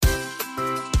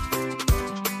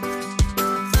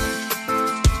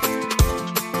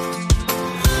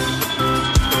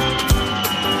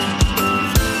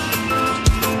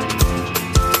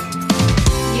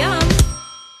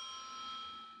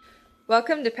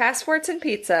Welcome to Passports and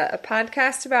Pizza, a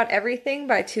podcast about everything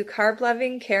by two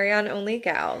carb-loving, carry-on-only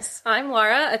gals. I'm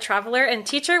Laura, a traveler and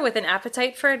teacher with an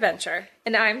appetite for adventure.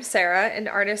 And I'm Sarah, an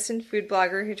artist and food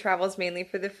blogger who travels mainly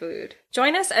for the food.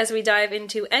 Join us as we dive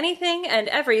into anything and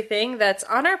everything that's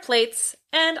on our plates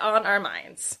and on our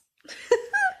minds.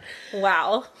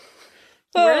 Wow.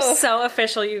 We're so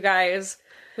official, you guys.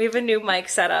 We have a new mic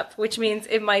set up, which means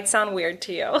it might sound weird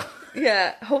to you.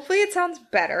 Yeah, hopefully it sounds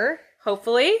better.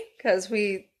 Hopefully. Because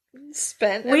we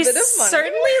spent a bit of money. We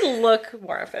certainly look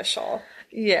more official.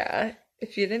 Yeah.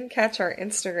 If you didn't catch our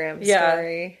Instagram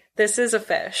story. This is a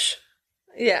fish.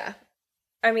 Yeah.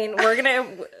 I mean, we're going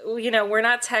to, we're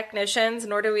not technicians,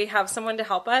 nor do we have someone to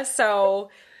help us,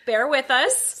 so bear with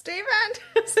us. Stay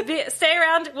around. Stay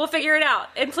around. We'll figure it out.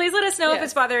 And please let us know if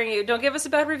it's bothering you. Don't give us a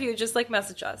bad review. Just,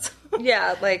 message us.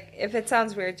 Yeah, if it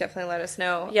sounds weird, definitely let us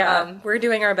know. Yeah, we're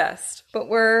doing our best. But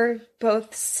we're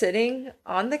both sitting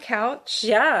on the couch.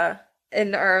 Yeah.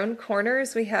 In our own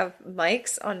corners, we have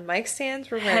mics on mic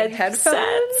stands. We're wearing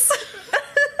headphones.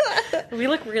 We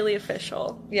look really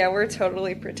official. Yeah, we're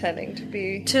totally pretending to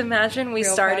be. To imagine we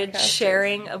started podcasters.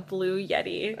 Sharing a blue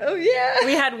Yeti. Oh, yeah.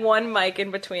 We had one mic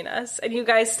in between us, and you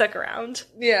guys stuck around.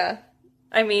 Yeah.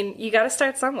 I mean, you gotta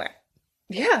start somewhere.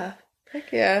 Yeah.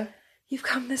 Heck yeah. You've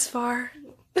come this far.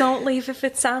 Don't leave if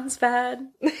it sounds bad.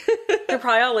 You're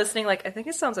probably all listening I think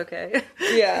it sounds okay.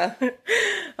 Yeah.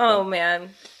 Oh, man.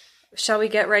 Shall we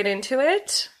get right into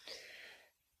it?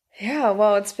 Yeah,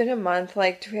 well, it's been a month.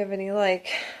 Do we have any,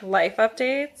 life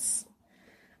updates?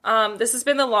 This has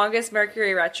been the longest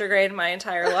Mercury retrograde in my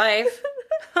entire life.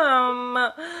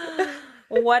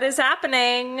 What is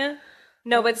happening?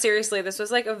 No, but seriously, this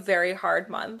was, a very hard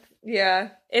month. Yeah.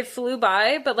 It flew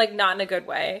by, but, not in a good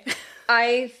way.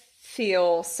 I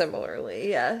feel similarly,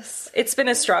 yes. It's been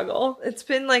a struggle. It's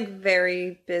been,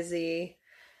 very busy.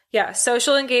 Yeah,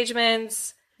 social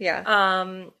engagements.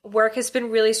 Yeah. Work has been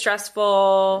really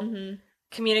stressful. Mm-hmm.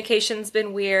 Communication's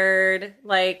been weird.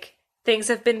 Things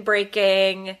have been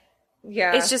breaking.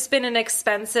 Yeah. It's just been an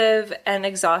expensive and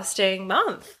exhausting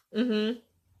month. Mm-hmm.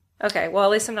 Okay, well,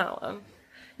 at least I'm not alone.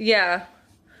 Yeah.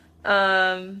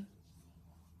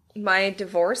 My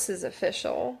divorce is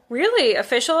official. Really?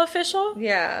 Official?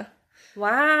 Yeah.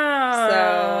 Wow.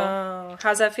 So,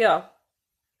 how's that feel?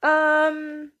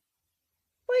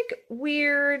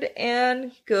 Weird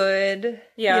and good.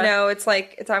 Yeah. It's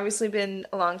it's obviously been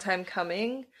a long time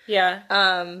coming. Yeah.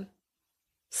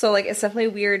 So it's definitely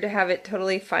weird to have it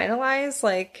totally finalized.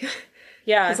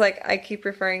 Yeah. Because I keep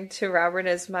referring to Robert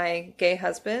as my gay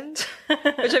husband,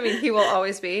 which I mean, he will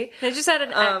always be. They just had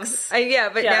an ex.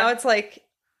 But now it's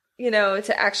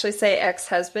to actually say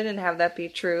ex-husband and have that be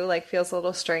true, feels a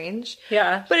little strange.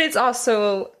 Yeah. But it's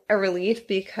also a relief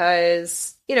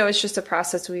because, it's just a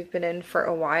process we've been in for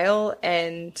a while.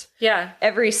 And yeah,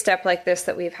 every step like this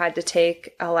that we've had to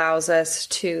take allows us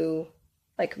to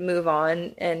move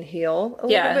on and heal a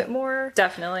little bit more.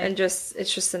 Definitely. And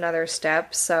it's just another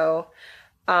step. So,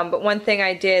 but one thing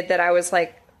I did that I was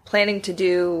planning to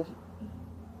do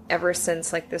ever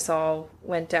since this all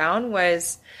went down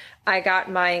was I got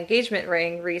my engagement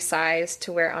ring resized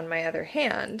to wear on my other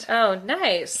hand. Oh,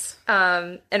 nice.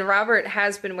 And Robert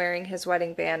has been wearing his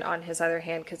wedding band on his other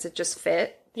hand because it just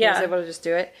fit. Yeah. He was able to just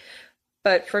do it.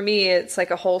 But for me, it's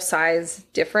a whole size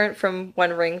different from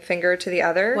one ring finger to the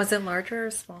other. Was it larger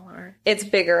or smaller? It's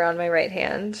bigger on my right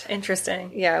hand.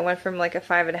 Interesting. Yeah, I went from a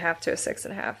 5.5 to a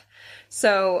 6.5.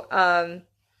 So,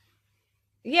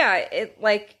 yeah,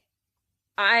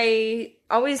 I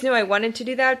always knew I wanted to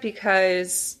do that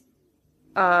because,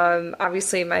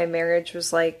 obviously my marriage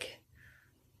was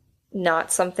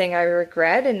not something I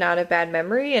regret and not a bad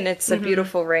memory. And it's a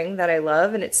beautiful ring that I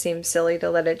love. And it seems silly to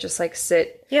let it just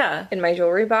sit in my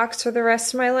jewelry box for the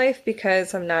rest of my life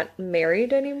because I'm not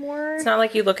married anymore. It's not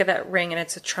like you look at that ring and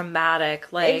it's a traumatic,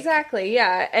 Exactly.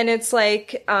 Yeah. And it's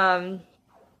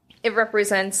it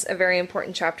represents a very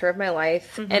important chapter of my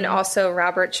life. Mm-hmm. And also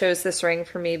Robert chose this ring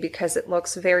for me because it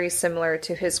looks very similar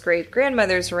to his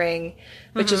great-grandmother's ring,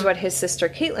 which is what his sister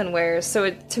Caitlin wears. So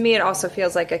to me, it also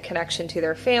feels like a connection to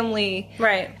their family.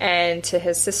 Right. And to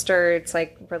his sister, it's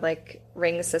we're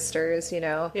ring sisters,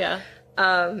 Yeah.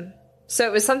 So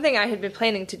it was something I had been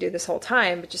planning to do this whole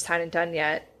time, but just hadn't done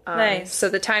yet. Nice. So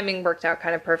the timing worked out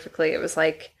kind of perfectly. It was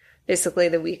basically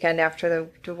the weekend after the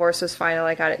divorce was final,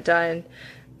 I got it done.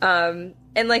 And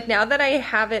now that I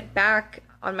have it back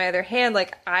on my other hand,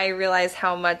 I realize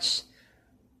how much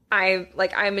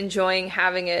I'm enjoying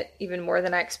having it even more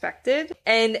than I expected.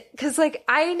 And cause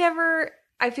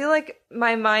I feel like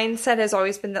my mindset has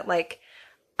always been that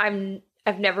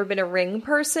I've never been a ring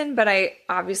person, but I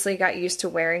obviously got used to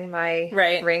wearing my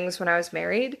rings when I was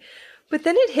married. But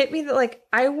then it hit me that, like,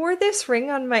 I wore this ring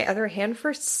on my other hand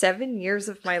for 7 years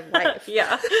of my life.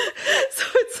 Yeah. So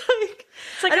it's like,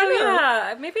 I don't know.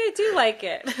 Yeah, maybe I do like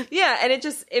it. Yeah, and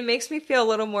it makes me feel a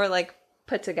little more, like,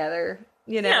 put together,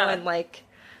 you know, and, like,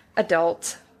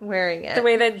 adult wearing it. The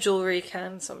way that jewelry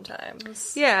can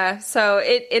sometimes. Yeah, so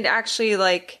it actually,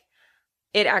 like,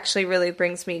 it actually really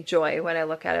brings me joy when I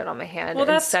look at it on my hand,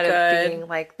 instead of being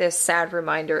like this sad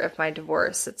reminder of my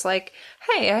divorce. It's like,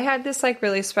 hey, I had this like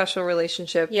really special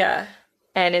relationship. Yeah.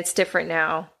 And it's different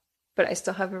now, but I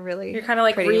still have a really You're kind of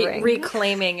like ring.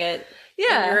 reclaiming it in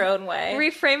your own way.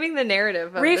 Reframing the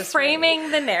narrative.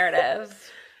 Reframing the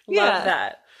narrative. Love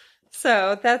that.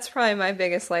 So that's probably my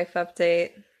biggest life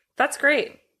update. That's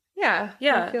great. Yeah.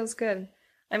 Yeah. It feels good.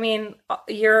 I mean,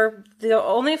 you're the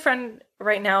only friend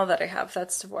right now that I have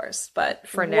that's divorced, but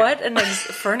for now.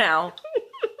 For now. ...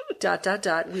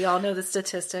 We all know the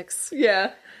statistics.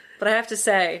 Yeah. But I have to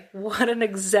say, what an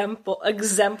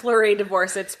exemplary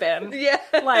divorce it's been. Yeah.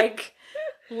 Like,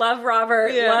 love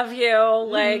Robert, love you.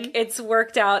 Like, it's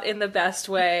worked out in the best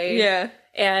way. Yeah.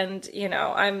 And, you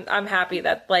know, I'm happy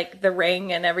that, like, the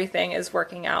ring and everything is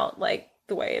working out, like,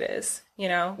 the way it is, you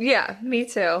know? Yeah, me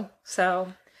too.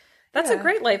 So... That's a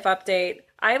great life update.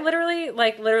 I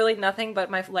literally nothing but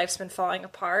my life's been falling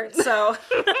apart. So,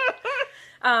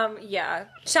 yeah.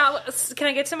 Can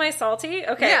I get to my salty?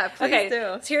 Okay. Yeah, please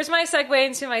do. So here's my segue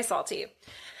into my salty.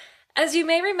 As you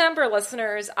may remember,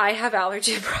 listeners, I have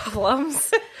allergy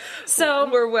problems. So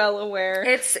we're well aware.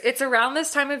 It's around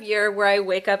this time of year where I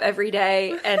wake up every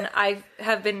day and I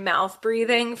have been mouth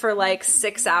breathing for like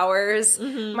 6 hours.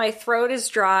 Mm-hmm. My throat is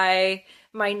dry.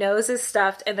 My nose is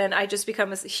stuffed, and then I just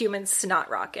become a human snot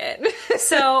rocket.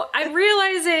 So I'm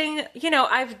realizing, you know,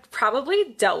 I've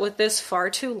probably dealt with this far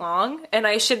too long, and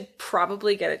I should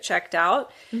probably get it checked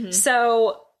out. Mm-hmm.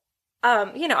 So,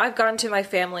 you know, I've gone to my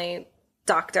family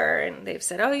doctor, and they've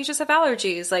said, oh, you just have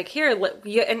allergies. Like, here,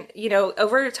 and, you know,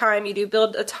 over time, you do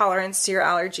build a tolerance to your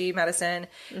allergy medicine.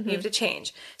 Mm-hmm. You have to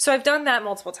change. So I've done that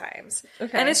multiple times.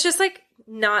 Okay. And it's just, like,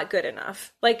 not good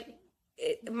enough. Like,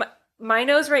 my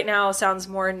nose right now sounds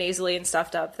more nasally and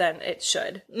stuffed up than it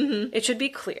should. Mm-hmm. It should be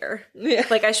clear. Yeah.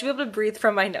 Like, I should be able to breathe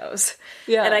from my nose.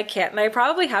 Yeah. And I can't. And I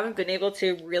probably haven't been able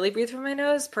to really breathe from my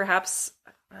nose, perhaps,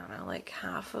 I don't know, like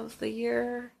half of the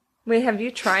year. Wait, have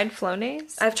you tried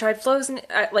Flonase? I've tried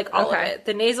like all of it.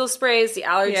 The nasal sprays, the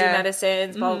allergy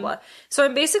medicines, blah, blah, blah. So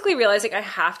I'm basically realizing I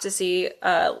have to see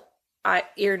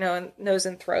ear, nose,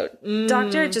 and throat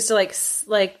doctor just to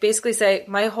like basically say,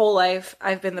 my whole life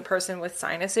I've been the person with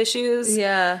sinus issues.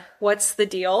 Yeah. What's the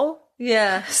deal?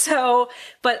 Yeah. So,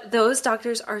 but those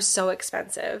doctors are so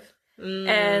expensive.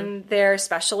 And they're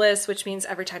specialists, which means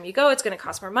every time you go, it's going to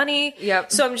cost more money.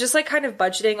 Yep. So I'm just like kind of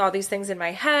budgeting all these things in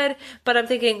my head, but I'm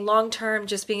thinking long term,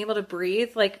 just being able to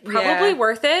breathe, like probably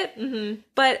worth it. Mm-hmm.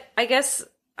 But I guess,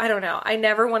 I don't know. I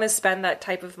never want to spend that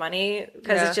type of money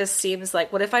because it just seems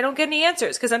like, what if I don't get any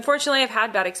answers? Because unfortunately, I've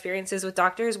had bad experiences with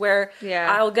doctors where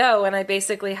I'll go and I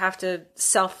basically have to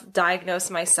self-diagnose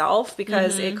myself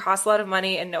because it costs a lot of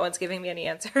money and no one's giving me any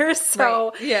answers.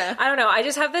 So I don't know. I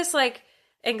just have this like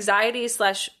anxiety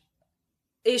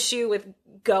 / issue with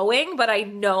going, but I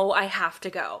know I have to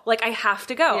go. Like, I have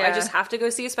to go. I just have to go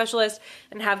see a specialist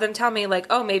and have them tell me, like,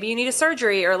 oh, maybe you need a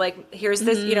surgery, or like, here's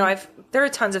this, you know, there are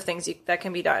tons of things that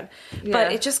can be done,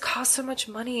 but it just costs so much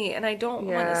money and I don't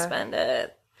want to spend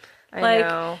it. I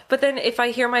know. But then if I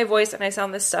hear my voice and I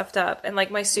sound this stuffed up, and like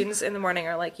my students in the morning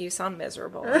are like, you sound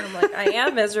miserable. And I'm like, I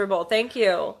am miserable. Thank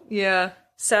you. Yeah.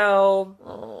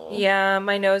 So, yeah,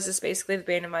 my nose is basically the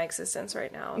bane of my existence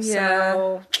right now. Yeah.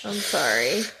 So, I'm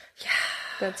sorry. Yeah.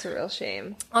 That's a real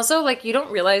shame. Also, like, you don't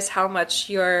realize how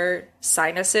much your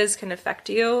sinuses can affect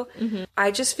you. Mm-hmm. I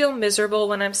just feel miserable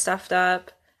when I'm stuffed up.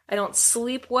 I don't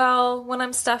sleep well when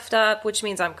I'm stuffed up, which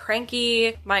means I'm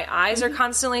cranky. My eyes are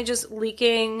constantly just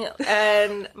leaking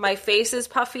and my face is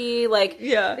puffy. Like,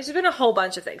 there's been a whole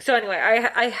bunch of things. So anyway,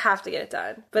 I have to get it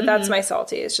done. But that's my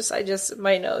salty. It's just,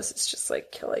 my nose is just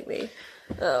like killing me.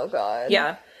 Oh, God.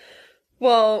 Yeah.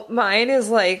 Well, mine is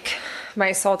like,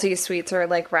 my salty sweets are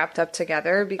like wrapped up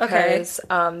together because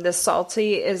the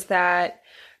salty is that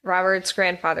Robert's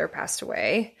grandfather passed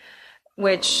away,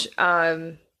 which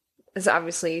is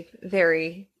obviously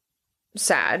very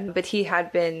sad, but he had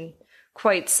been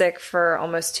quite sick for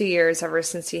almost 2 years ever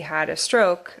since he had a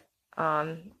stroke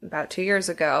about 2 years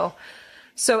ago.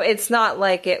 So it's not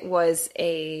like it was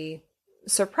a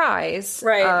surprise,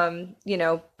 right? You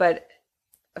know, but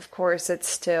of course it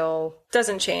still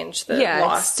doesn't change the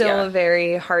loss. It's still a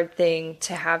very hard thing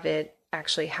to have it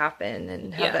actually happen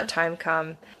and have that time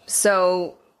come.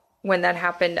 So when that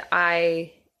happened,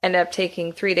 I ended up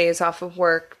taking 3 days off of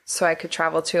work so I could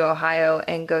travel to Ohio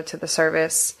and go to the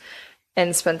service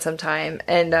and spend some time.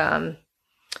 And,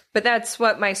 but that's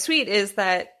what my suite is,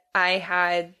 that I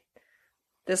had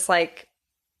this like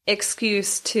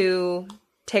excuse to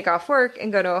take off work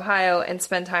and go to Ohio and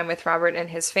spend time with Robert and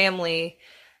his family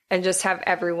and just have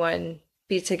everyone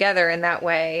be together in that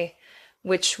way,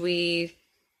 which we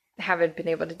haven't been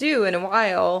able to do in a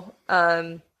while.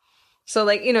 So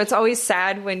like, you know, it's always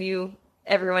sad when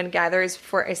everyone gathers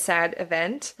for a sad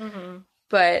event,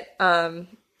 but,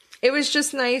 it was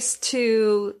just nice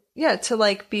to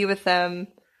like be with them.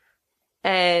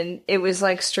 And it was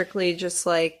like strictly just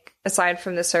like, aside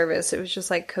from the service, it was just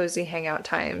like cozy hangout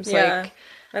times. Yeah, like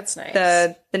that's nice.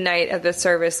 The night of the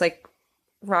service, like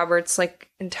Robert's like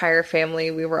entire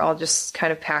family, we were all just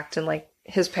kind of packed in like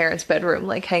his parents' bedroom,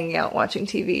 like hanging out, watching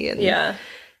TV. And yeah.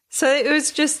 So it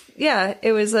was just,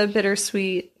 it was a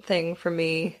bittersweet thing for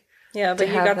me. Yeah, but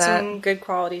you got some good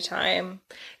quality time.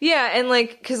 Yeah, and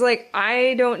like, because like,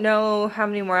 I don't know how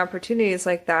many more opportunities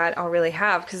like that I'll really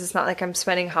have, because it's not like I'm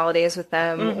spending holidays with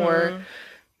them or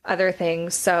other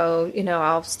things. So, you know,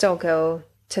 I'll still go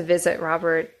to visit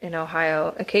Robert in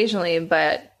Ohio occasionally,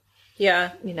 but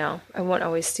yeah, you know, I won't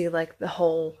always see like the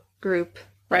whole group.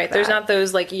 Right. There's not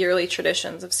those like yearly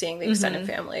traditions of seeing the extended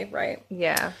family, right?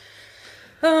 Yeah.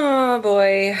 Oh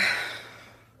boy.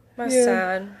 That's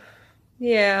sad.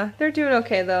 Yeah, they're doing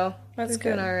okay though. That's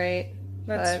they're doing all right.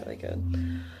 That's really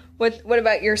good. What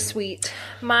about your suite?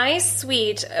 My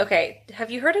suite. Okay, have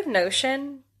you heard of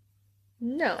Notion?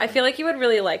 No. I feel like you would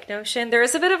really like Notion. There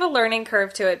is a bit of a learning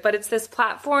curve to it, but it's this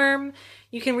platform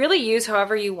you can really use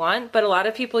however you want, but a lot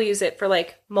of people use it for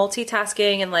like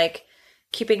multitasking and like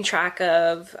keeping track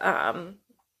of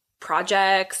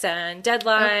projects and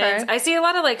deadlines. Okay. I see a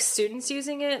lot of like students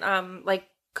using it, like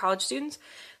college students,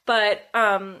 but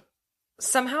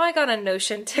somehow I got a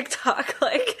Notion TikTok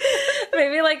like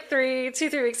maybe like 3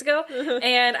 weeks ago,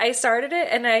 and I started it,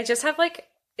 and I just have like,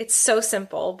 it's so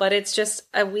simple, but it's just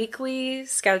a weekly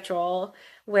schedule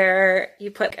where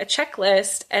you put a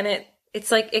checklist, and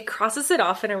it's like it crosses it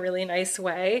off in a really nice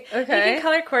way. Okay. You can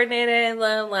color coordinate it and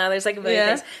blah, blah. There's like a million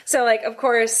things. So like, of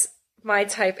course, my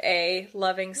type A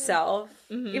loving self,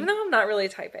 even though I'm not really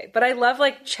type A, but I love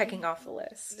like checking off the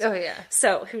list. Oh yeah.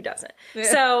 So who doesn't? Yeah.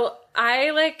 So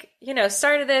I like, you know,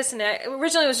 started this, and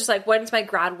originally it was just like, when's my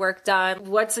grad work done?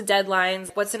 What's the deadlines?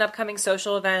 What's an upcoming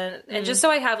social event? And just so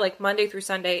I have like Monday through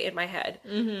Sunday in my head,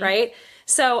 right?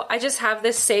 So I just have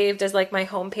this saved as like my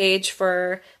homepage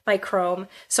for my Chrome.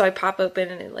 So I pop open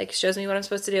and it like shows me what I'm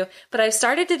supposed to do. But I've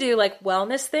started to do like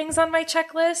wellness things on my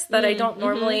checklist that I don't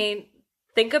normally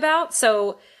think about.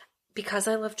 So because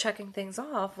I love checking things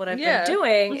off, what I've been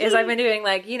doing is I've been doing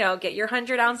like, you know, get your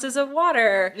 100 ounces of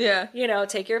water, you know,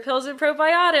 take your pills and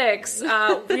probiotics,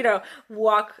 you know,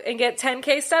 walk and get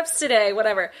 10K steps today,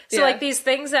 whatever. So like these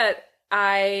things that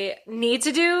I need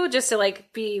to do just to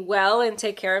like be well and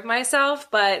take care of myself.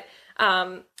 But,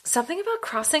 something about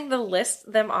crossing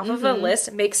them off of a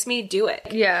list makes me do it.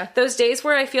 Yeah. Those days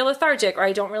where I feel lethargic or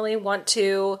I don't really want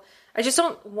to, I just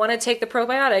don't want to take the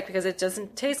probiotic because it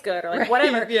doesn't taste good or like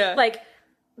whatever. Like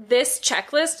this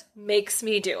checklist makes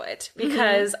me do it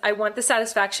because I want the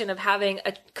satisfaction of having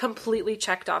a completely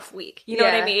checked off week. You know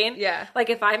what I mean? Yeah. Like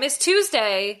if I miss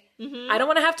Tuesday, I don't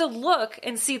want to have to look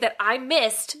and see that I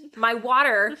missed my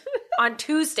water on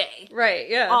Tuesday. Right.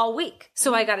 Yeah. All week.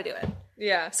 So I got to do it.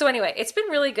 Yeah. So anyway, it's been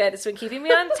really good. It's been keeping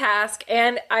me on task.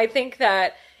 And I think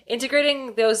that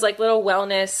integrating those like little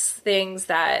wellness things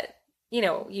that, you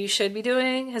know, you should be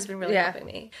doing has been really helping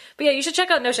me. But yeah, you should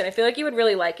check out Notion. I feel like you would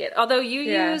really like it. Although you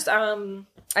used...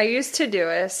 I used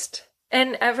Todoist.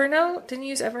 And Evernote? Didn't you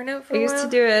use Evernote for a while? I used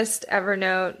Todoist,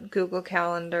 Evernote, Google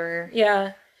Calendar.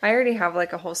 Yeah. I already have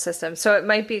like a whole system, so it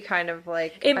might be kind of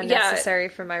like unnecessary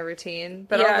for my routine,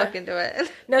 but I'll look into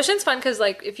it. Notion's fun because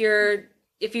like if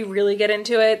you really get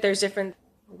into it, there's different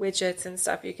widgets and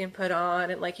stuff you can put on,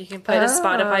 and like you can put a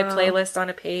Spotify playlist on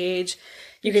a page.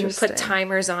 You can put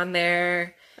timers on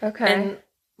there. Okay. And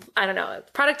I don't know.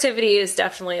 Productivity is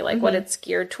definitely like what it's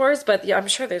geared towards, but yeah, I'm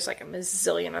sure there's like a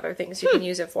bazillion other things you can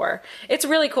use it for. It's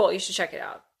really cool. You should check it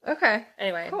out. Okay.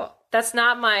 Anyway. Cool. That's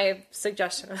not my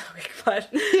suggestion of the week, but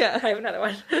I have another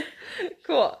one.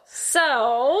 Cool.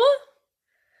 So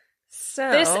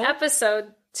this episode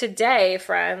today,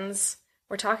 friends,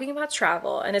 we're talking about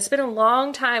travel, and it's been a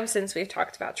long time since we've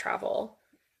talked about travel.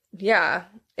 Yeah.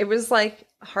 It was like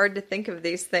hard to think of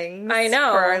these things. I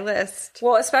know. For our list.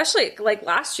 Well, especially like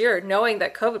last year, knowing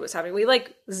that COVID was happening, we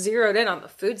like zeroed in on the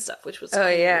food stuff, which was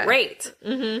great.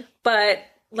 Mm-hmm. But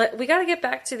we got to get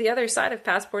back to the other side of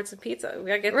passports and pizza. We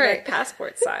got to get to the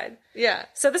passport side. Yeah.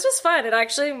 So this was fun. It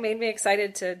actually made me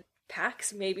excited to pack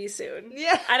maybe soon.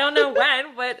 Yeah. I don't know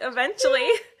when, but eventually.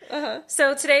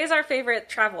 So today is our favorite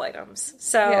travel items.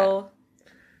 So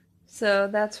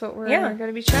that's what we're going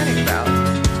to be chatting about.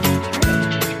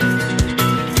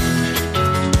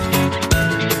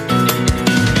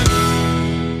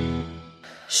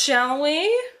 Shall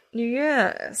we?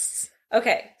 Yes.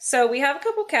 Okay, so we have a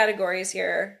couple categories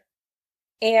here.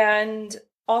 And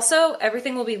also,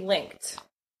 everything will be linked.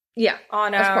 Yeah.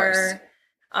 On our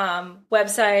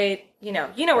website. You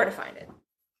know where to find it.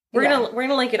 We're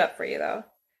gonna link it up for you, though.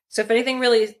 So if anything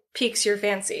really piques your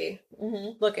fancy,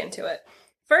 look into it.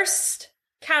 First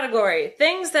category,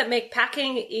 things that make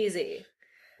packing easy.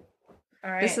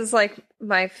 All right. This is like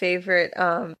my favorite,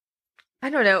 I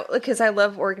don't know, because I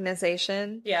love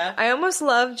organization. Yeah. I almost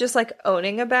love just like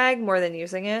owning a bag more than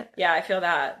using it. Yeah, I feel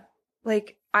that.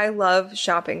 Like, I love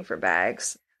shopping for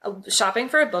bags. Shopping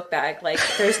for a book bag, like,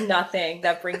 there's nothing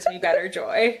that brings me better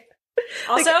joy.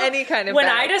 Also, like any kind of when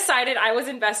bag. I decided I was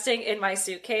investing in my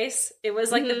suitcase, it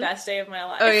was like the best day of my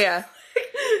life. Oh, yeah.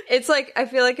 It's like, I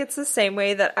feel like it's the same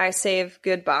way that I save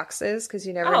good boxes, because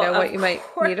you never know what you might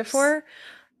need it for.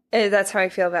 That's how I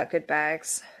feel about good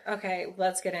bags. Okay,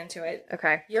 let's get into it.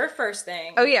 Okay. Your first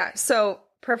thing. Oh, yeah. So,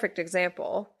 perfect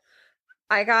example.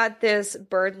 I got this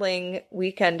Birdling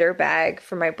Weekender bag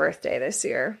for my birthday this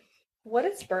year. What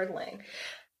is Birdling?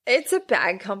 It's a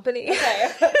bag company.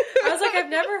 Okay. I was like,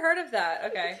 I've never heard of that.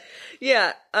 Okay.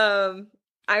 Yeah.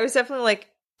 I was definitely like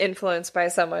influenced by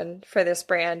someone for this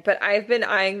brand, but I've been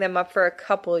eyeing them up for a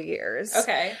couple years.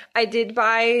 Okay. I did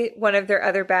buy one of their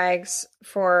other bags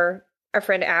for our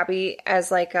friend Abby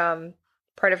as like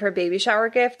part of her baby shower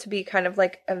gift to be kind of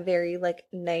like a very like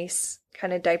nice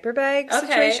kind of diaper bag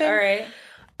situation. All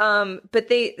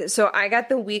right. So I got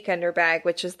the Weekender bag,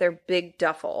 which is their big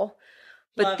duffel.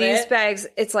 But Love these it. bags,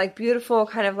 it's like beautiful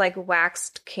kind of like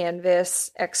waxed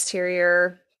canvas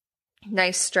exterior,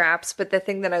 nice straps. But the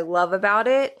thing that I love about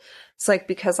it, it's like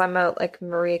because I'm a like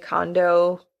Marie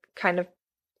Kondo kind of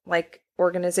like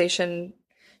organization.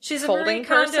 She's a Marie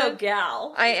Kondo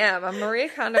gal. I am a Marie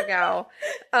Kondo gal.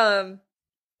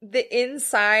 The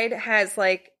inside has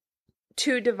like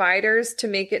 2 dividers to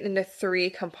make it into 3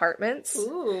 compartments.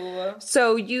 Ooh.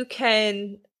 So you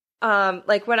can,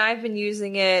 like when I've been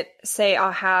using it, say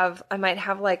I might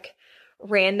have like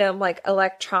random like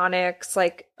electronics,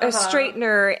 like a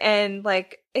straightener and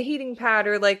like a heating pad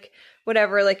or like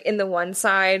whatever, like in the one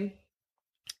side.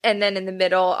 And then in the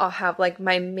middle, I'll have like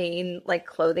my main like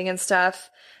clothing and stuff.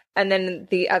 And then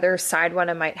the other side one,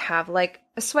 I might have like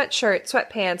a sweatshirt,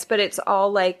 sweatpants, but it's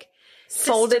all like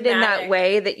folded in that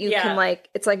way that you can like,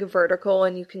 it's like vertical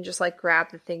and you can just like grab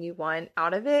the thing you want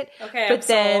out of it. Okay.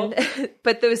 But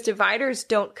but those dividers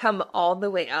don't come all the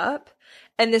way up.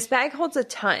 And this bag holds a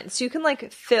ton. So you can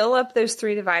like fill up those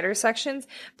 3 divider sections,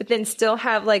 but then still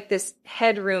have like this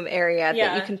headroom area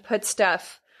that you can put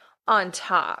stuff on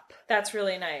top. That's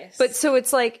really nice. But so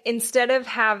it's like, instead of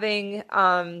having,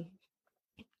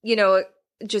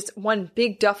 just one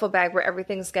big duffel bag where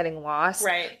everything's getting lost.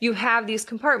 Right. You have these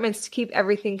compartments to keep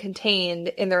everything contained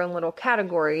in their own little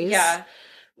categories. Yeah.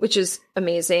 Which is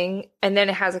amazing. And then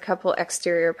it has a couple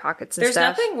exterior pockets and There's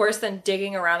stuff. nothing worse than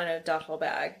digging around in a duffel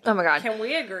bag. Oh my God. Can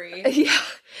we agree? Yeah.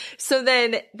 So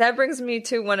then that brings me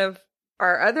to one of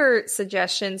our other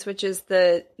suggestions, which is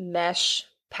the mesh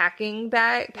packing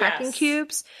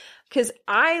cubes. Because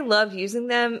I love using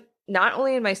them not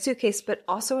only in my suitcase, but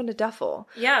also in a duffel.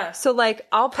 Yeah. So, like,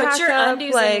 I'll pack your up,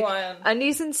 undies like, in one.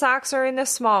 undies and socks are in the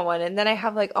small one. And then I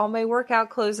have, like, all my workout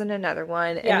clothes in another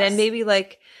one. Yes. And then maybe,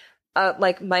 like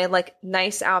my, like,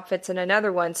 nice outfits in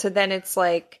another one. So then it's,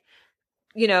 like,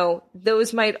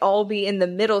 those might all be in the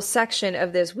middle section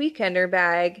of this Weekender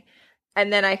bag.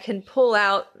 And then I can pull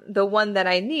out the one that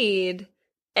I need.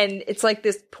 And it's like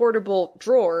this portable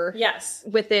drawer. Yes.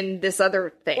 Within this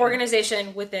other thing.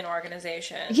 Organization within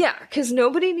organization. Yeah, because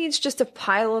nobody needs just a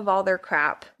pile of all their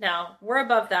crap. No, we're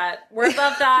above that. We're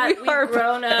above that. We've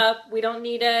grown up. We don't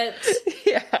need it.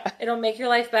 Yeah. It'll make your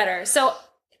life better. So,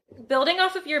 building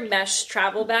off of your mesh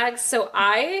travel bags, so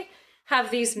I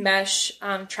have these mesh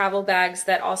travel bags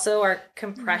that also are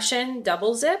compression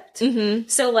double zipped. Mm-hmm.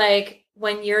 So, like,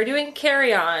 when you're doing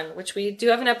carry-on, which we do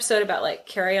have an episode about, like,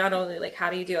 carry-on only, like, how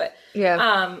do you do it?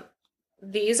 Yeah.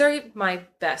 These are my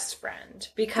best friend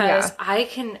because I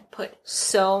can put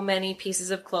so many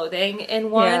pieces of clothing in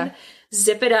one,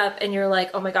 zip it up, and you're like,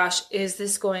 oh my gosh, is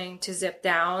this going to zip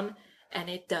down? And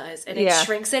it does. And it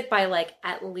shrinks it by, like,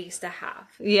 at least a half.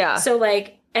 Yeah. So,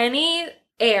 like, any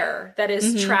air that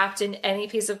is trapped in any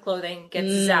piece of clothing gets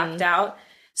zapped out.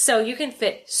 So you can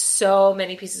fit so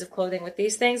many pieces of clothing with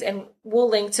these things, and we'll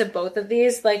link to both of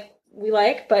these like we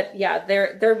like, but yeah,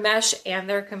 they're mesh and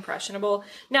they're compressionable.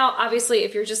 Now, obviously,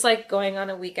 if you're just like going on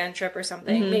a weekend trip or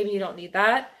something, maybe you don't need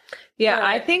that. Yeah, but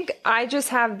I think I just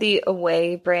have the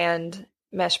Away brand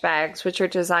mesh bags, which are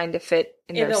designed to fit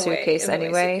in their suitcase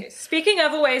anyway. Speaking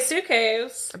of Away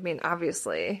suitcase, I mean,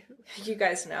 obviously. you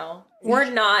guys know, we're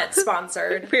not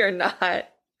sponsored. We are not.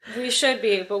 We should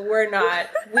be, but we're not.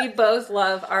 We both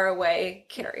love our Away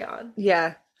carry-on.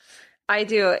 Yeah, I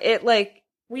do. It like...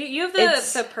 You have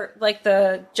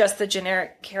the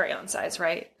generic carry-on size,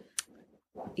 right?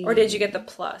 Or did you get the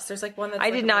plus? There's like one that's... I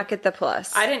did not get the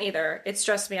plus. I didn't either. It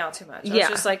stressed me out too much. I was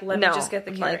just like, let me just get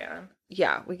the carry-on.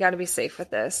 Yeah, we got to be safe with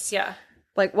this. Yeah.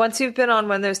 Like, once you've been on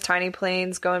one of those tiny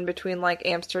planes going between, like,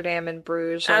 Amsterdam and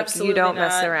Bruges, like, Absolutely you don't not.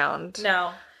 mess around.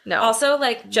 No. Also,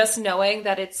 like, just knowing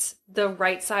that it's the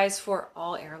right size for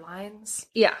all airlines.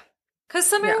 Yeah. Because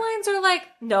some airlines are like,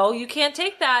 no, you can't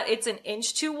take that. It's an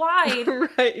inch too wide.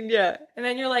 Right, yeah. And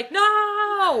then you're like,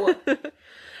 no!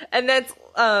 And that's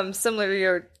similar to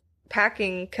your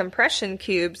packing compression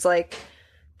cubes. Like,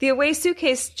 the Away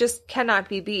suitcase just cannot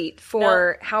be beat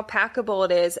for how packable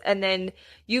it is. And then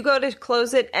you go to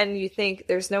close it and you think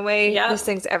there's no way this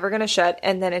thing's ever going to shut.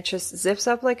 And then it just zips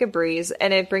up like a breeze.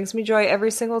 And it brings me joy every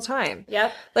single time.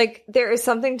 Yep. Like, there is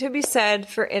something to be said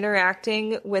for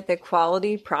interacting with a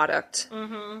quality product.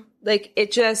 Mm-hmm. Like,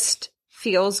 it just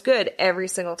feels good every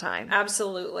single time.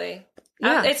 Absolutely.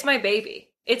 Yeah. It's my baby.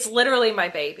 It's literally my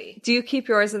baby. Do you keep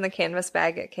yours in the canvas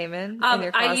bag it came in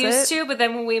your closet? I used to, but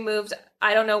then when we moved,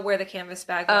 I don't know where the canvas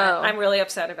bag went. I'm really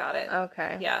upset about it.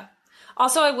 Okay. Yeah.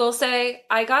 Also, I will say,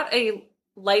 I got a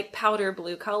light powder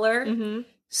blue color. Mm-hmm.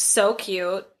 So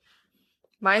cute.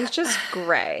 Mine's just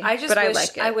gray, I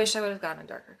like it. I wish I would have gotten a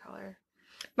darker color.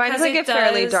 Mine's like a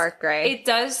fairly dark gray. It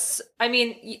does. I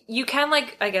mean, you can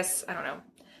like, I guess, I don't know,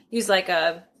 use like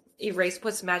a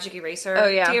magic eraser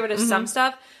to get rid of some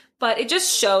stuff. But it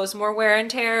just shows more wear and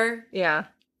tear. Yeah.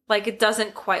 Like, it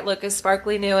doesn't quite look as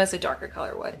sparkly new as a darker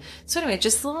color would. So anyway,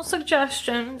 just a little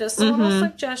suggestion.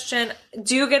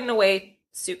 Do get an Away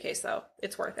suitcase, though.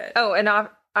 It's worth it. Oh, and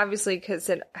obviously because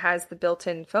it has the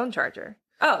built-in phone charger.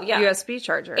 Oh, yeah. USB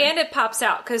charger. And it pops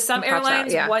out, because some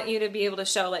airlines want you to be able to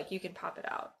show, like, you can pop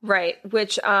it out. Right,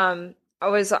 which I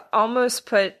was almost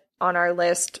put on our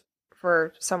list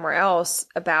for somewhere else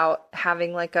about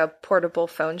having like a portable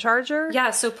phone charger.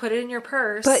 Yeah, so put it in your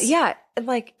purse. But yeah,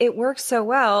 like it works so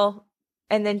well,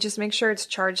 and then just make sure it's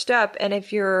charged up. And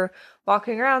if you're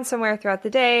walking around somewhere throughout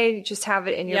the day, you just have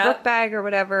it in your book bag or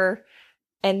whatever.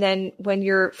 And then when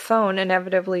your phone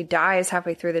inevitably dies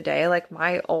halfway through the day, like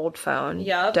my old phone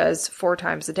does 4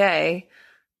 times a day,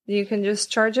 you can just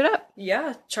charge it up.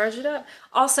 Yeah, charge it up.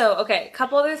 Also, okay, a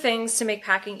couple other things to make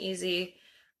packing easy.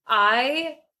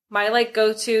 My like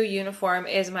go-to uniform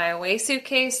is my Away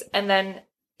suitcase, and then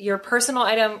your personal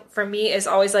item for me is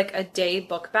always like a day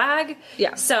book bag.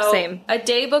 Yeah, so same. A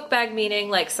day book bag meaning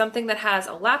like something that has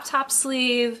a laptop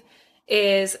sleeve,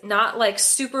 is not like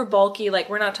super bulky, like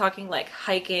we're not talking like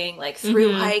hiking, like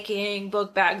through hiking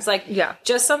book bags, like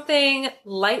just something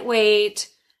lightweight,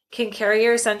 can carry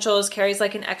your essentials, carries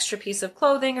like an extra piece of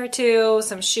clothing or two,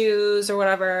 some shoes or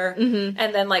whatever,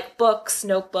 and then like books,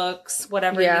 notebooks,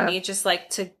 whatever you need, just like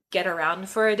to get around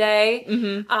for a day.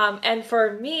 And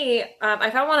for me, I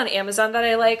found one on Amazon that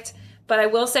I liked, but I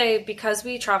will say, because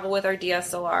we travel with our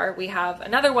DSLR, we have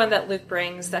another one that Luke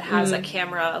brings that has a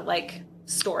camera like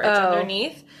storage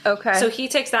underneath. Okay. So he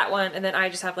takes that one, and then I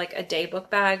just have like a day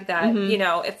book bag that, you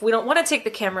know, if we don't want to take the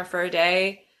camera for a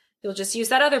day, you'll just use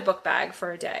that other book bag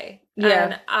for a day.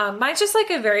 Yeah. And mine's just like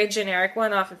a very generic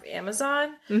one off of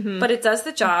Amazon, but it does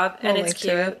the job, and it's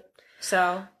cute.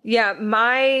 So yeah,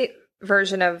 my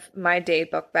version of my day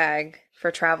book bag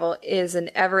for travel is an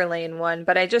Everlane one,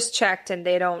 but I just checked and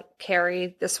they don't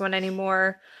carry this one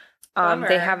anymore.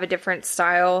 They have a different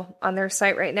style on their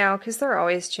site right now because they're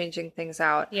always changing things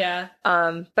out. Yeah.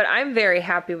 But I'm very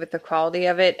happy with the quality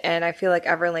of it, and I feel like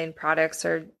Everlane products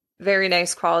are very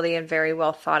nice quality and very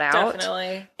well thought out.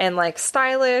 Definitely. And like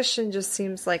stylish, and just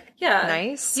seems like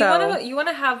nice. So you want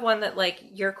to have one that like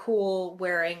you're cool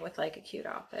wearing with like a cute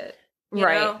outfit. You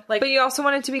right. know? Like, but you also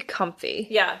want it to be comfy.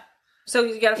 Yeah. So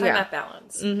you got to find that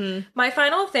balance. My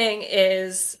final thing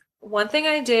is, one thing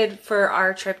I did for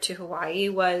our trip to Hawaii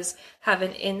was have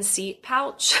an in-seat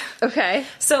pouch. Okay.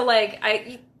 So like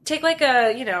take like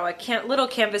a, little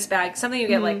canvas bag, something you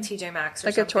get like TJ Maxx or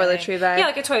like something. a toiletry bag. Yeah,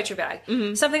 like a toiletry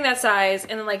bag. Something that size.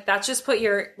 And then like, that's just put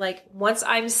your, like, once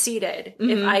I'm seated,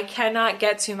 if I cannot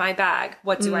get to my bag,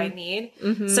 what do I need?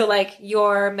 So like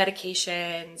your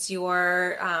medications,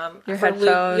 your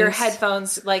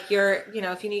headphones, like your,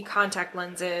 if you need contact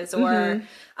lenses or,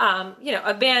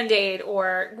 a Band-Aid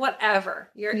or whatever,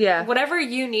 whatever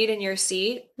you need in your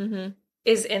seat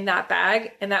is in that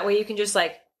bag. And that way you can just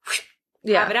like,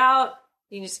 have it out.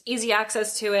 You can just easy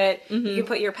access to it. You can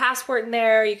put your passport in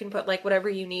there. You can put like whatever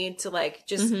you need to like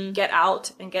just get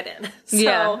out and get in.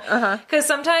 So, because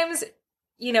sometimes,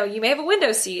 you may have a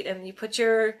window seat and you put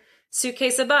your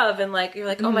suitcase above and like, you're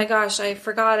like, oh my gosh, I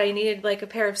forgot I needed like a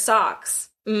pair of socks.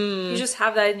 You just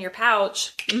have that in your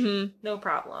pouch. No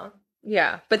problem.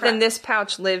 Yeah. But then this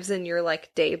pouch lives in your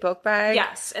like day book bag.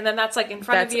 Yes. And then that's like in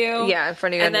front of you. Yeah. In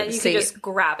front of you. And then you can just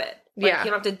grab it. Like,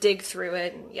 you don't have to dig through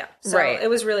it. And so it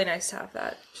was really nice to have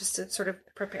that just to sort of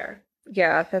prepare.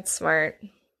 Yeah, that's smart.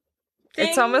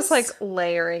 It's almost like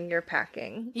layering your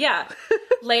packing. Yeah.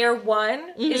 Layer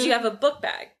 1 is you have a book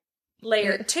bag.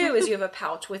 Layer 2 is you have a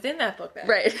pouch within that book bag.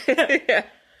 Right. Yeah.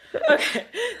 Okay.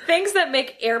 Things that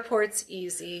make airports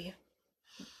easy.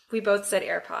 We both said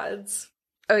AirPods.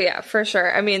 Oh, yeah, for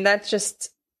sure. I mean, that's just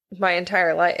my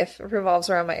entire life revolves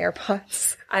around my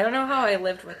AirPods. I don't know how I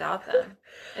lived without them.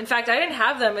 In fact, I didn't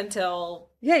have them until...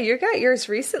 Yeah, you got yours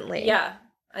recently. Yeah,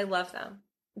 I love them.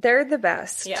 They're the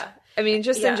best. Yeah. I mean,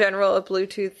 just in general, a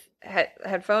Bluetooth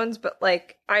headphones, but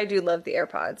like, I do love the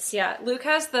AirPods. Yeah, Luke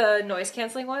has the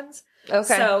noise-canceling ones.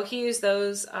 Okay. So he used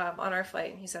those on our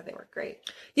flight, and he said they were great.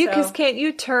 Because can't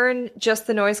you turn just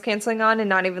the noise canceling on and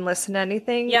not even listen to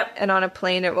anything? Yep. And on a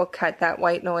plane, it will cut that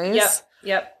white noise?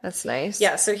 Yep. That's nice.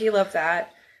 Yeah, so he loved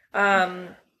that.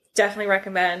 Definitely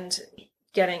recommend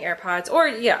getting AirPods or,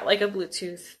 like a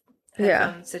Bluetooth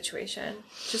headphone situation.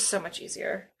 Just so much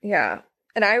easier. Yeah.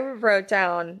 And I wrote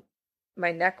down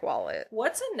my neck wallet.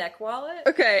 What's a neck wallet?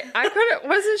 Okay, I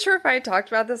wasn't sure if I had talked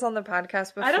about this on the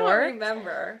podcast before. I don't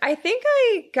remember. I think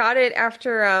I got it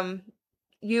after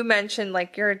you mentioned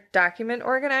like your document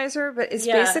organizer, but it's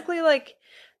basically like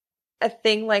a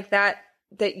thing like that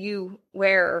you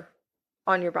wear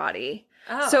on your body.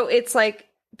 Oh. So it's like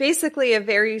basically a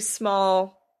very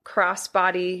small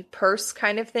crossbody purse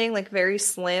kind of thing, like very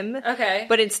slim. Okay.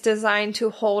 But it's designed to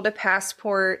hold a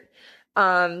passport.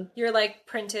 You're like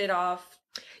printed off.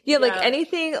 Yeah, like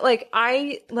anything, like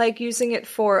I like using it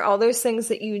for all those things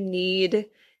that you need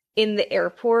in the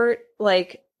airport,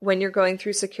 like when you're going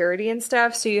through security and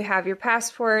stuff. So you have your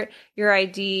passport, your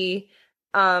ID,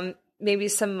 maybe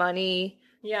some money,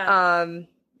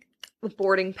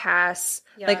 boarding pass,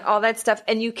 like all that stuff.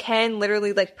 And you can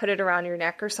literally like put it around your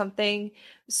neck or something.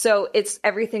 So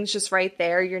everything's just right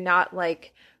there. You're not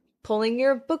like pulling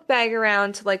your book bag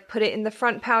around to like put it in the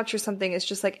front pouch or something. It's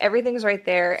just like everything's right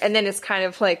there. And then it's kind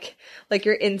of like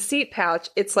your in-seat pouch.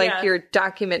 It's like your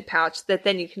document pouch that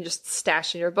then you can just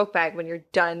stash in your book bag when you're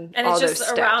done. And all it's just those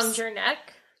steps. Around your neck?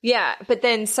 Yeah. But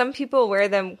then some people wear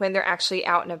them when they're actually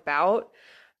out and about.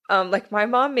 Like my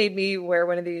mom made me wear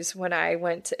one of these when I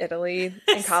went to Italy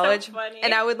in college, so funny.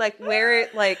 And I would like wear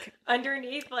it like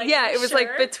underneath, like it was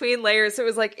like between layers. It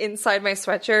was like inside my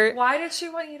sweatshirt. Why did she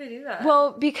want you to do that?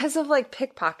 Well, because of like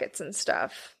pickpockets and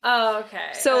stuff. Oh,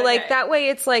 okay. So like that way,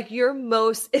 it's like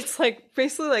it's like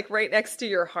basically like right next to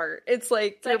your heart. It's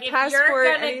like your like, passport. If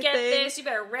you're gonna anything. get this, you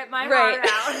better rip my heart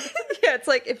out. Yeah, it's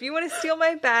like if you want to steal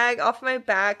my bag off my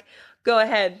back, go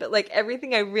ahead, but like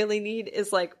everything I really need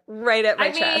is like right at my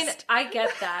chest. I mean, I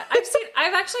get that.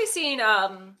 I've actually seen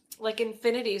like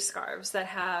infinity scarves that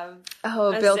have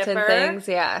built-in zipper. things.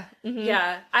 Yeah,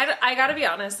 yeah. I gotta be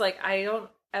honest. Like I don't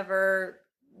ever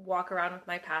walk around with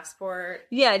my passport.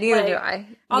 Yeah, neither do I.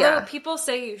 Although people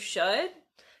say you should.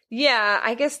 Yeah,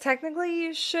 I guess technically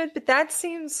you should, but that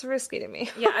seems risky to me.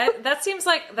 Yeah, that seems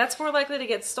like that's more likely to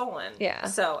get stolen. Yeah.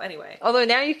 So anyway. Although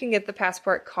now you can get the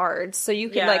passport cards, so you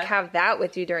can like have that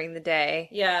with you during the day.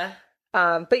 Yeah.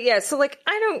 But yeah, so like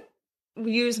I don't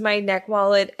use my neck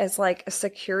wallet as like a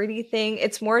security thing.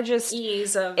 It's more just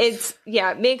ease of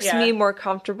it makes me more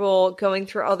comfortable going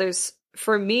through all those,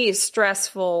 for me,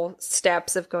 stressful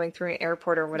steps of going through an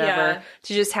airport or whatever,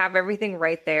 to just have everything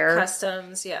right there.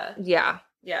 Customs, yeah.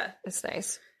 Yeah, it's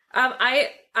nice.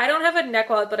 I don't have a neck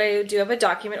wallet, but I do have a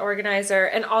document organizer.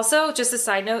 And also, just a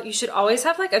side note, you should always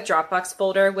have like a Dropbox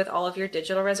folder with all of your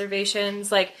digital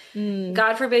reservations. Like,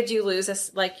 God forbid you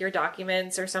lose like your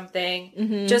documents or something.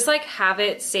 Mm-hmm. Just like have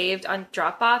it saved on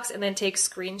Dropbox and then take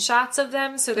screenshots of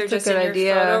them so they're just in your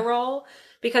photo roll.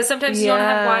 Because sometimes you don't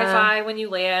have Wi-Fi when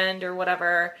you land or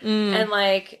whatever. And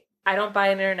like I don't buy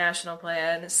an international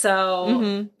plan.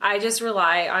 So I just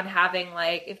rely on having,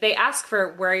 like, if they ask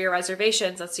for where are your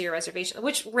reservations, let's see your reservation,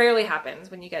 which rarely happens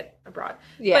when you get abroad.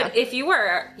 Yeah. But if you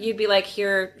were, you'd be like,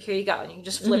 here you go. And you can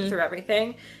just flip through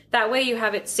everything. That way you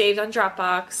have it saved on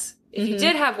Dropbox. If you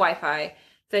did have Wi-Fi,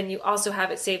 then you also have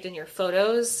it saved in your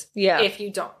photos. Yeah. If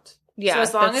you don't. Yeah. So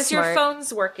as long that's as your smart.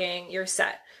 phone's working, you're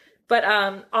set. But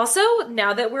also,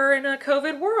 now that we're in a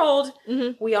COVID world,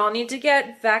 we all need to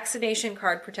get vaccination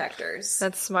card protectors.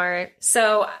 That's smart.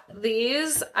 So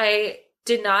these I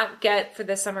did not get for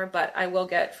this summer, but I will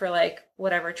get for, like,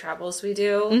 whatever travels we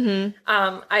do.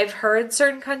 I've heard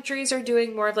certain countries are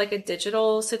doing more of, like, a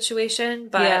digital situation,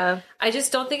 but I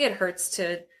just don't think it hurts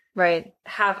to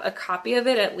have a copy of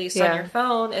it at least on your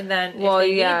phone. And then if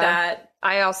you need that.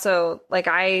 I also, like,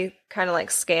 I kind of, like,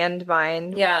 scanned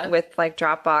mine with, like,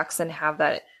 Dropbox and have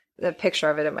the picture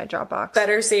of it in my Dropbox.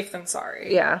 Better safe than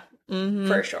sorry. Yeah.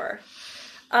 For sure.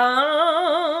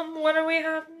 What do we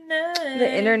have next?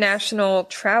 The International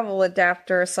Travel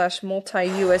Adapter /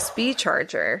 multi-USB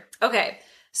charger. Okay.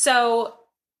 So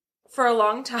for a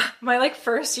long time, my, like,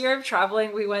 first year of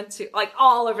traveling, we went to, like,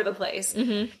 all over the place.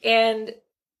 And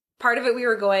part of it, we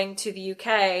were going to the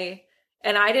UK,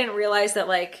 and I didn't realize that,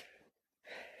 like,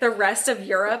 the rest of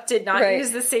Europe did not use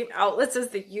the same outlets as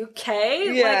the UK.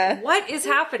 Yeah. Like, what is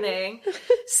happening?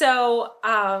 So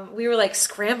we were, like,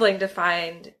 scrambling to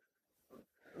find,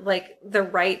 like, the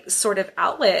right sort of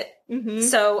outlet.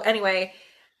 So anyway,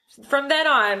 from then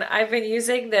on, I've been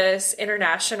using this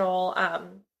international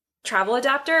travel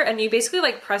adapter, and you basically,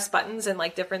 like, press buttons and,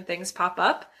 like, different things pop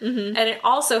up. And it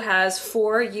also has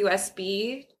 4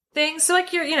 USB things. So,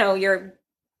 like, your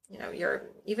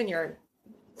even your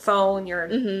phone, your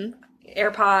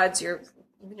AirPods,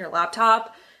 even your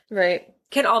laptop,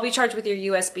 can all be charged with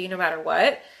your USB no matter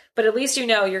what. But at least you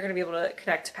know you're going to be able to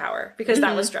connect to power, because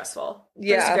that was stressful.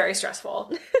 It was very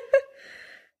stressful.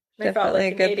 Definitely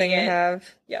a good thing to have.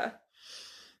 Yeah.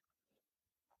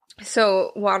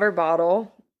 So, water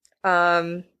bottle.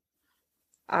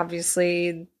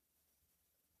 Obviously,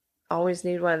 always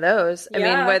need one of those. I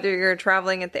mean, whether you're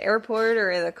traveling at the airport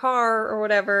or in the car or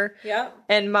whatever. Yeah.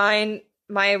 And my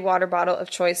water bottle of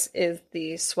choice is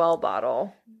the Swell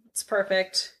bottle. It's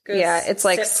perfect. Good it's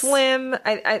like slim.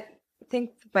 I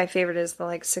think my favorite is the,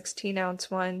 like, 16-ounce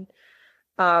one.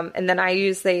 And then I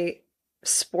use the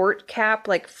sport cap,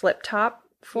 like, flip top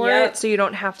for it, so you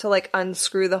don't have to, like,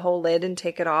 unscrew the whole lid and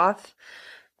take it off.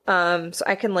 So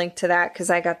I can link to that because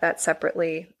I got that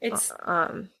separately. It's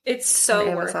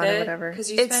so worth it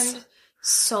because you spend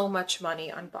so much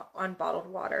money on bottled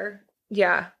water.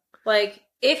 Yeah, like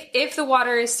if the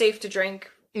water is safe to drink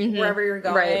wherever you're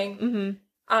going,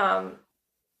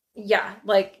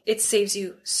 like, it saves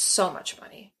you so much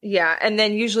money. Yeah, and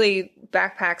then usually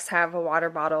backpacks have a water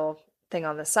bottle thing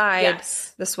on the side.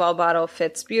 Yes, the Swell bottle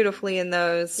fits beautifully in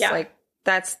those. Yeah, like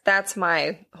that's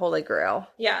my holy grail.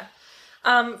 Yeah.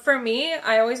 For me,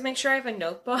 I always make sure I have a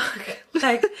notebook.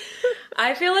 Like,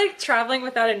 I feel like traveling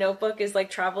without a notebook is like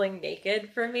traveling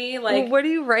naked for me. Like, what are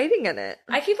you writing in it?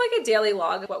 I keep, like, a daily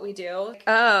log of what we do.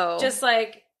 Oh. Just,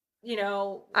 like, you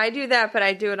know. I do that, but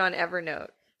I do it on Evernote.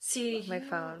 See, with my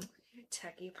phone. You're a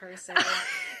techie person.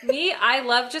 Me, I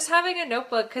love just having a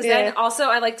notebook because then also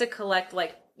I like to collect,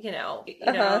 like, you know,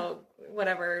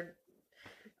 whatever.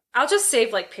 I'll just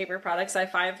save, like, paper products I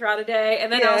find throughout a day, and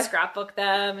then I'll scrapbook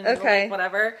them and like,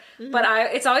 whatever. But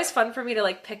it's always fun for me to,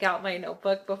 like, pick out my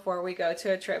notebook before we go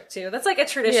to a trip too. That's, like, a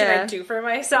tradition I do for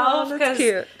myself. Oh, that's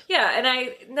cute. Yeah,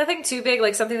 and nothing too big,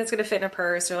 like something that's going to fit in a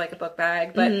purse or, like, a book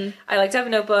bag. But I like to have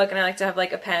a notebook, and I like to have,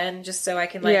 like, a pen just so I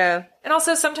can, like. Yeah. And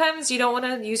also sometimes you don't want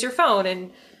to use your phone,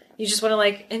 and you just want to,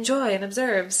 like, enjoy and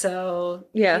observe. So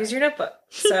use your notebook.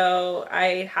 So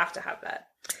I have to have that.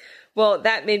 Well,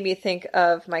 that made me think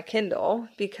of my Kindle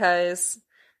because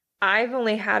I've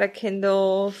only had a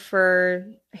Kindle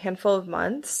for a handful of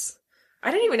months.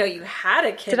 I didn't even know you had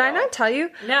a Kindle. Did I not tell you?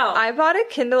 No. I bought a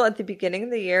Kindle at the beginning of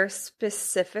the year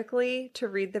specifically to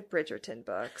read the Bridgerton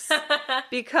books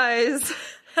because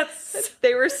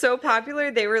they were so popular.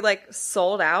 They were, like,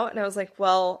 sold out. And I was like,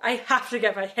 well, I have to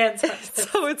get my hands on this.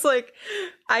 So it's like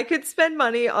I could spend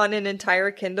money on an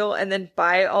entire Kindle and then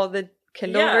buy all the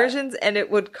Kindle versions, and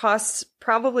it would cost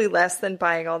probably less than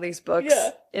buying all these books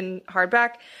in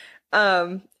hardback.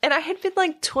 And I had been,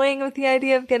 like, toying with the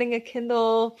idea of getting a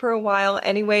Kindle for a while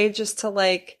anyway, just to,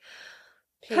 like,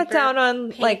 cut down on,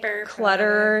 like,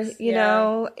 clutter, you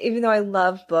know, even though I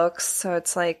love books. So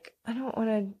it's like, I don't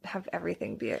want to have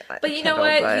everything be a But you Kindle, know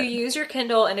what? You use your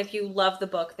Kindle, and if you love the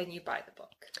book, then you buy the book.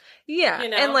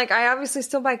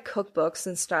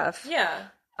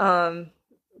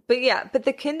 But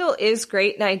the Kindle is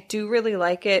great, and I do really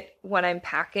like it when I'm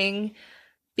packing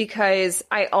because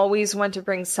I always want to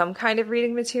bring some kind of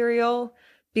reading material,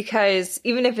 because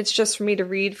even if it's just for me to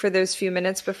read for those few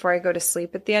minutes before I go to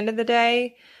sleep at the end of the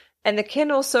day. And the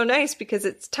Kindle's so nice because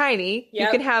it's tiny. Yep,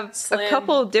 you can have slim. a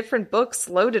couple different books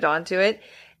loaded onto it,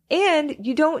 and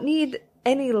you don't need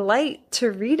any light to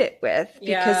read it with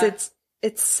because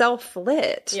it's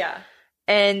self-lit. Yeah.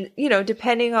 And,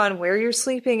 depending on where you're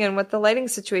sleeping and what the lighting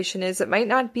situation is, it might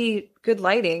not be good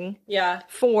lighting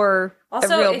for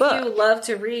also, a real if book. you love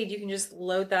to read, you can just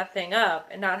load that thing up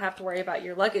and not have to worry about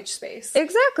your luggage space.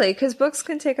 Exactly, because books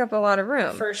can take up a lot of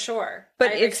room. For sure.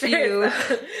 But if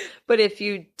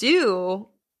you do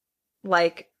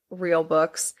like real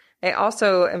books, I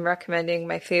also am recommending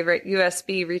my favorite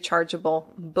USB rechargeable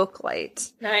book light.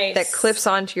 Nice. That clips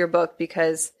onto your book,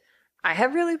 because I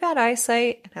have really bad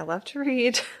eyesight and I love to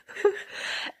read.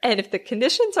 And if the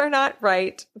conditions are not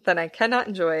right, then I cannot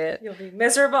enjoy it. You'll be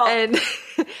miserable. And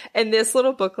this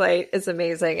little book light is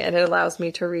amazing, and it allows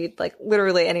me to read like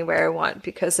literally anywhere I want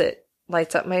because it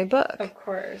lights up my book. Of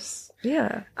course.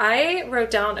 Yeah. I wrote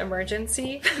down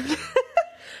emergency.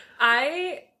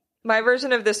 My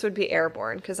version of this would be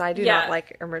airborne, because I do not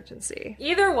like emergency.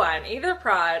 Either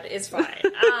prod is fine.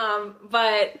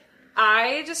 But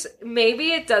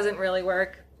maybe it doesn't really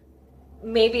work.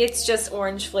 Maybe it's just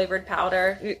orange flavored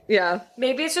powder. Yeah.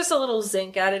 Maybe it's just a little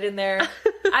zinc added in there.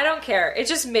 I don't care. It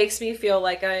just makes me feel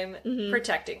like I'm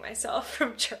protecting myself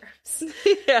from germs.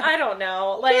 Yeah. I don't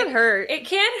know. Like, it can hurt. It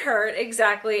can hurt,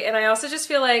 exactly. And I also just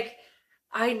feel like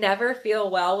I never feel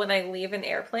well when I leave an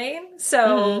airplane.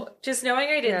 So just knowing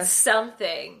I did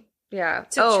something to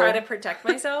try to protect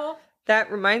myself.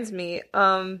 That reminds me,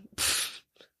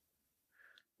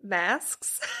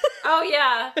 masks. Oh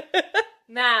yeah.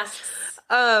 Masks.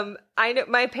 I know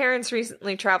my parents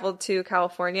recently traveled to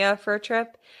California for a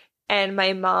trip, and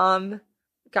my mom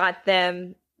got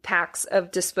them packs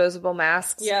of disposable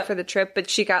masks for the trip, but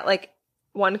she got like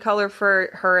one color for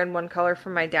her and one color for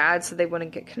my dad so they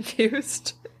wouldn't get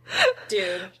confused.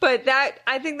 Dude. But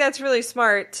I think that's really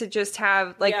smart to just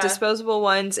have like disposable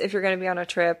ones if you're going to be on a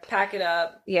trip. Pack it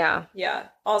up. Yeah. Yeah.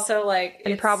 Also like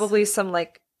and probably some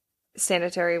like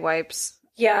sanitary wipes.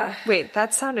 Yeah. Wait,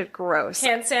 that sounded gross.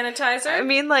 Hand sanitizer? I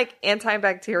mean, like,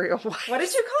 antibacterial wipes. What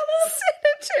did you call them?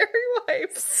 Sanitary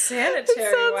wipes.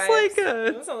 Sanitary wipes.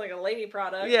 That sounds like a lady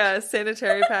product. Yeah,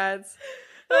 sanitary pads.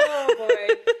 Oh,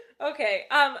 boy. Okay.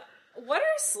 What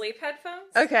are sleep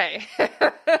headphones? Okay. Like,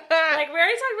 we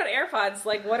already talked about AirPods.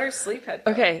 Like, what are sleep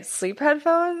headphones? Okay, sleep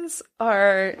headphones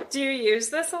are... Do you use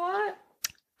this a lot?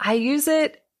 I use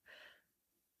it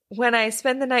when I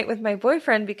spend the night with my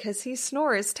boyfriend because he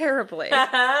snores terribly.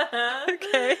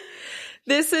 Okay.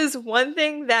 This is one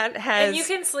thing that has... And you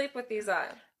can sleep with these on.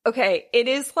 Okay. It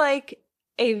is like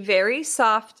a very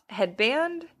soft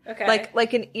headband. Okay.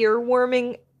 Like an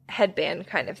ear-warming headband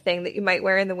kind of thing that you might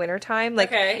wear in the wintertime.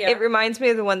 Like, it reminds me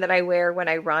of the one that I wear when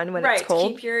I run when it's cold.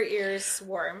 To keep your ears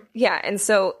warm. Yeah, and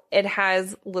so it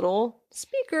has little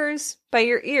speakers by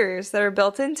your ears that are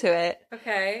built into it.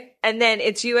 Okay. And then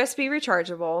it's USB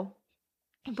rechargeable.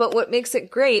 But what makes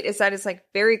it great is that it's like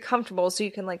very comfortable, so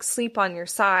you can like sleep on your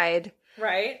side.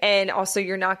 Right. And also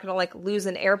you're not going to like lose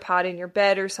an AirPod in your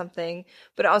bed or something.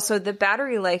 But also the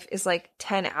battery life is like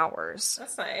 10 hours.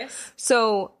 That's nice.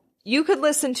 So you could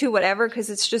listen to whatever because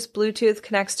it's just Bluetooth,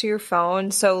 connects to your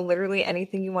phone. So literally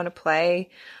anything you want to play.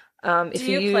 If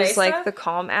you use like stuff? the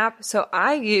Calm app. So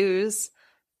I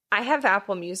have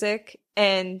Apple Music,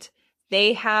 and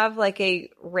they have like a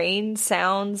rain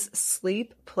sounds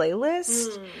sleep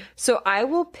playlist. So I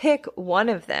will pick one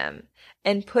of them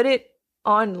and put it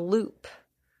on loop.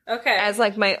 Okay. As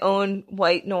like my own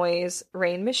white noise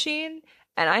rain machine.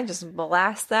 And I just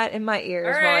blast that in my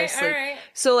ears while I sleep.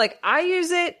 So like I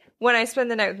use it when I spend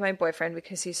the night with my boyfriend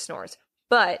because he snores.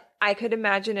 But I could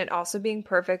imagine it also being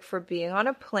perfect for being on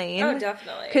a plane. Oh,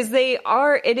 definitely. Because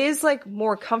it is like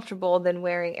more comfortable than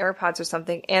wearing AirPods or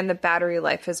something, and the battery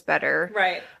life is better.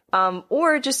 Right.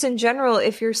 Or just in general,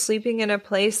 if you're sleeping in a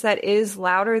place that is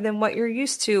louder than what you're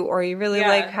used to, or you really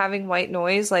like having white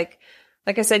noise, like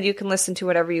I said, you can listen to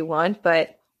whatever you want,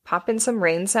 but pop in some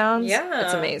rain sounds. Yeah.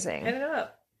 It's amazing. Hit it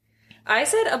up. I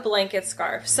said a blanket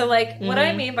scarf. So like what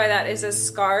I mean by that is a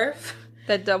scarf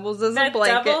that doubles as a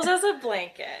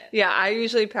blanket. Yeah, I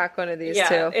usually pack one of these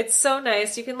too. It's so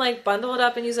nice. You can like bundle it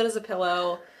up and use it as a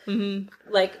pillow.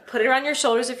 Like put it around your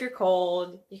shoulders if you're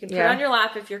cold. You can put it on your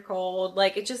lap if you're cold.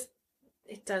 Like it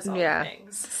does all the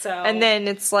things. So and then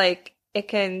it's like it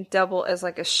can double as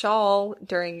like a shawl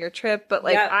during your trip, but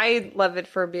like I love it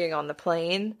for being on the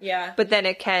plane. Yeah. But then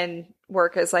it can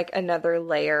work as like another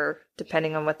layer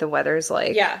depending on what the weather's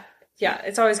like. Yeah. Yeah.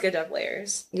 It's always good to have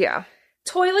layers. Yeah.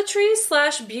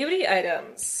 Toiletries/beauty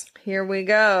items. Here we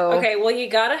go. Okay, well, you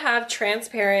gotta have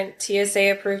transparent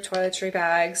TSA-approved toiletry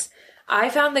bags. I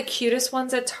found the cutest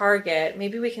ones at Target.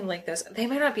 Maybe we can link those. They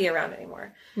might not be around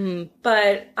anymore.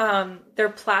 But they're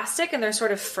plastic and they're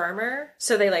sort of firmer,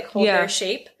 so they like hold their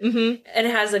shape. Mm-hmm. And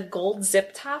it has a gold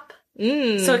zip top.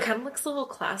 So it kind of looks a little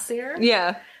classier.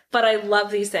 Yeah. But I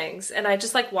love these things, and I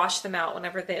just like wash them out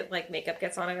whenever they like makeup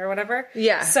gets on it or whatever.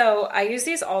 Yeah. So I use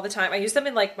these all the time. I use them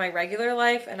in like my regular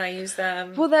life, and I use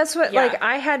them. Well, that's what like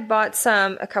I had bought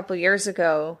some a couple years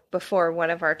ago before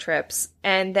one of our trips,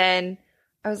 and then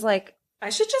I was like, I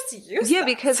should just use them.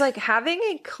 Because like having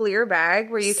a clear bag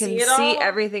where you can see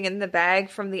everything in the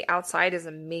bag from the outside is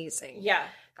amazing. Yeah.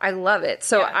 I love it.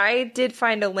 So I did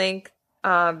find a link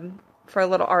for a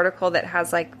little article that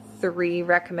has like 3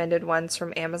 recommended ones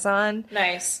from Amazon.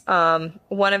 Nice.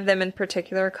 One of them in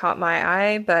particular caught my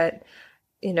eye, but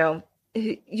you know,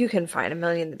 you can find a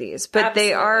million of these, but Absolutely.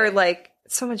 They are like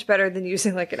so much better than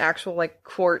using like an actual like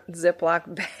quart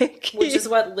Ziploc bag. Which is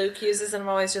what Luke uses, and I'm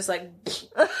always just like,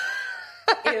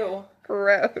 ew.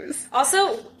 Gross.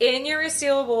 Also, in your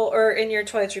resealable or in your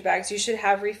toiletry bags, you should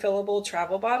have refillable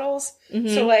travel bottles.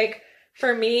 Mm-hmm. So like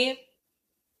for me,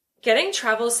 getting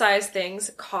travel-sized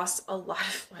things costs a lot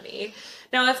of money.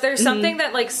 Now, if there's something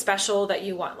that, like, special that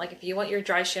you want, like, if you want your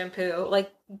dry shampoo,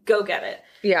 like, go get it.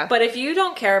 Yeah. But if you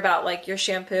don't care about, like, your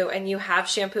shampoo and you have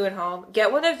shampoo at home,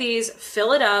 get one of these,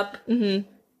 fill it up, and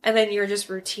then your just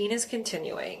routine is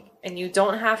continuing. And you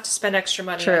don't have to spend extra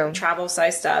money on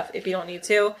travel-sized stuff if you don't need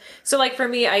to. So, like, for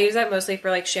me, I use that mostly for,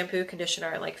 like, shampoo, conditioner,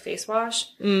 and, like, face wash.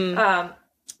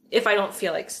 If I don't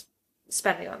feel like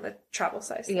spending on the travel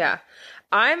size. Yeah.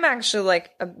 I'm actually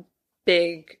like a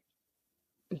big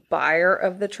buyer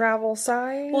of the travel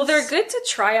size. Well, they're good to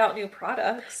try out new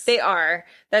products. They are.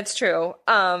 That's true.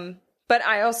 But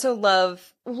I also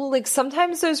love, like,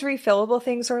 sometimes those refillable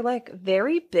things are like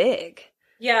very big.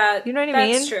 Yeah. You know what I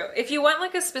mean? That's true. If you want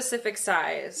like a specific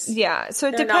size. Yeah. So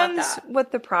it depends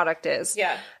what the product is.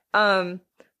 Yeah.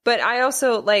 But I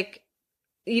also like,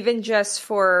 even just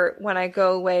for when I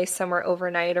go away somewhere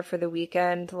overnight or for the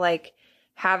weekend, like,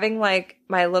 having like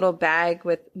my little bag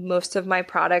with most of my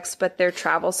products, but their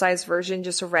travel size version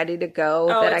just ready to go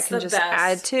that I can just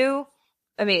add to.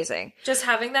 Amazing. Just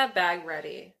having that bag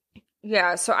ready.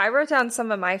 Yeah. So I wrote down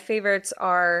some of my favorites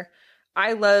are,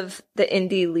 I love the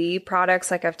Indie Lee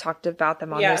products. Like I've talked about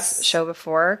them on this show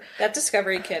before. That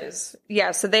Discovery Kit is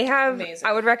so they have, amazing.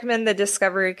 I would recommend the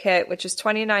Discovery Kit, which is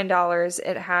 $29.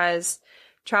 It has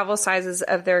travel sizes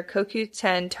of their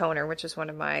CoQ10 toner, which is one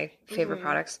of my favorite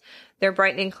products, their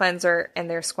brightening cleanser, and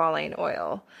their squalane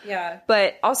oil. Yeah.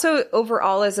 But also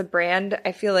overall as a brand,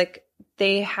 I feel like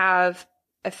they have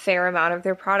a fair amount of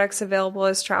their products available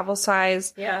as travel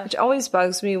size. Yeah. Which always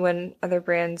bugs me when other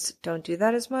brands don't do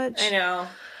that as much. I know.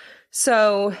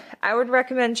 So I would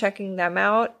recommend checking them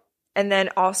out. And then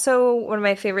also one of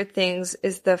my favorite things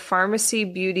is the Pharmacy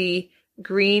Beauty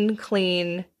Green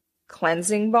Clean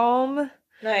Cleansing Balm.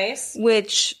 Nice.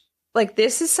 Which, like,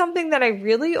 this is something that I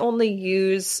really only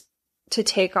use to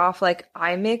take off, like,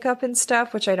 eye makeup and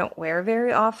stuff, which I don't wear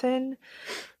very often.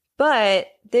 But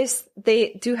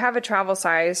they do have a travel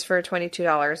size for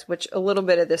 $22, which a little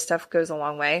bit of this stuff goes a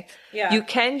long way. Yeah. You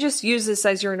can just use this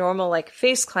as your normal, like,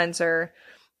 face cleanser.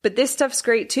 But this stuff's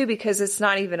great, too, because it's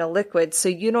not even a liquid. So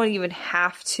you don't even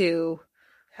have to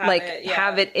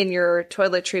have it in your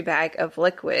toiletry bag of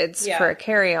liquids for a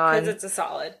carry-on. Because it's a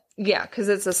solid. Yeah, because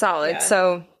it's a solid. Yeah.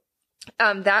 So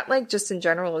that, like, just in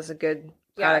general is a good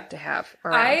product to have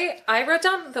around. I wrote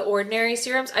down the Ordinary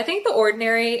serums. I think the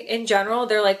Ordinary, in general,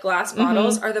 they're like glass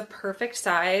bottles, are the perfect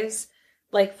size,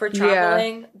 like, for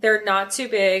traveling. Yeah. They're not too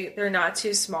big. They're not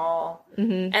too small.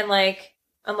 And, like,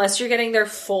 unless you're getting their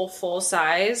full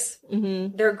size,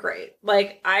 they're great.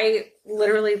 Like, I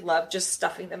literally love just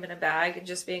stuffing them in a bag and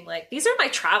just being like, these are my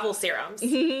travel serums.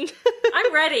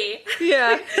 I'm ready.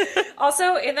 Yeah.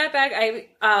 Also, in that bag,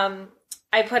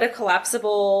 I put a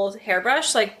collapsible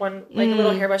hairbrush, like a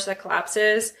little hairbrush that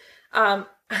collapses. I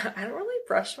don't really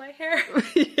brush my hair.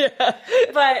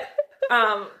 But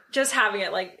just having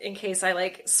it, like, in case I,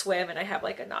 like, swim and I have,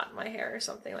 like, a knot in my hair or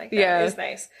something like that is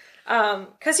nice.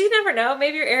 Because you never know.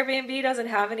 Maybe your Airbnb doesn't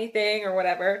have anything or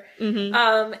whatever.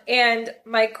 And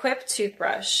my Quip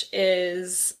toothbrush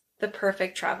is the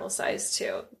perfect travel size,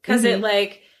 too. Because it,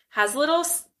 like, has a little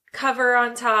cover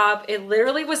on top. It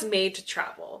literally was made to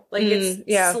travel. Like,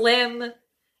 it's slim.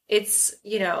 It's,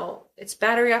 you know, it's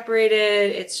battery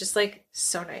operated. It's just, like,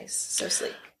 so nice. So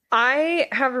sleek. I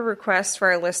have a request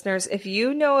for our listeners. If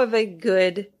you know of a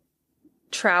good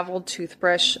travel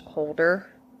toothbrush holder,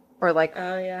 or like,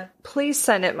 Oh, yeah. please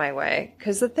send it my way,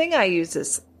 because the thing I use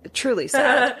is truly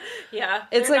sad. Yeah.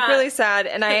 It's like really sad,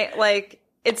 and I like,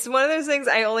 it's one of those things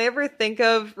I only ever think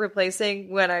of replacing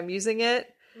when I'm using it.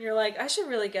 You're like, I should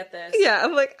really get this. Yeah,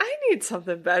 I'm like, I need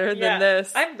something better than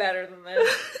this. I'm better than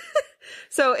this.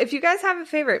 So if you guys have a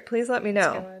favorite, please let me That's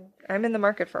a know. good one. I'm in the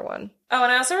market for one. Oh,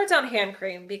 and I also wrote down hand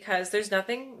cream because there's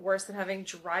nothing worse than having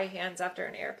dry hands after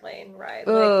an airplane ride.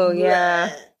 Oh, like, yeah.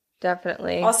 bleh.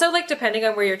 Definitely. Also, like, depending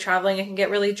on where you're traveling, it can get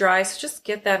really dry, so just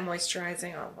get that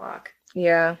moisturizing on lock.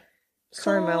 Yeah.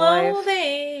 Story of my life.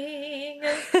 Clothing.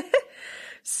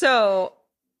 So,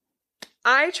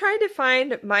 I tried to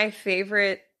find my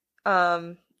favorite,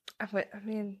 I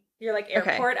mean, Your, like,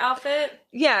 airport outfit?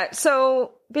 yeah,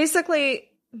 so basically,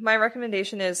 my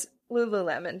recommendation is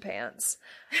Lululemon pants.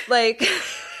 Like,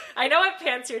 I know what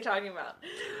pants you're talking about.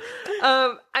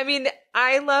 I mean,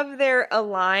 I love their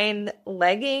Align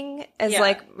legging as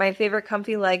like my favorite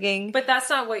comfy legging. But that's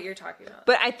not what you're talking about.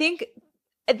 But I think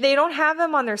they don't have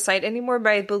them on their site anymore,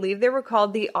 but I believe they were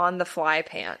called the On the Fly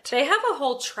pant. They have a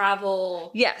whole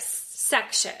travel Yes.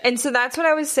 section. And so that's what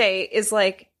I would say is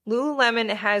like Lululemon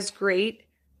has great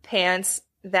pants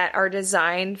that are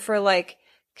designed for like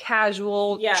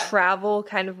casual travel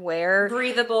kind of wear.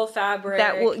 Breathable fabric.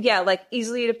 That will, like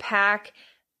easily to pack,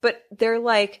 but they're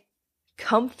like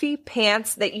comfy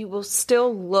pants that you will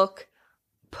still look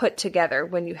put together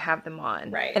when you have them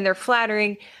on. Right. And they're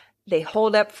flattering. They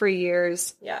hold up for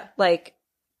years. Yeah. Like,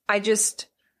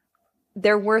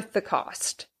 they're worth the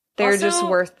cost. They're Also, just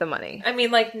worth the money. I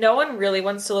mean, like, no one really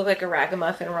wants to look like a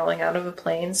ragamuffin rolling out of a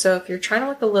plane. So if you're trying to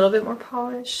look a little bit more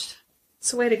polished,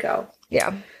 it's the way to go.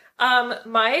 Yeah.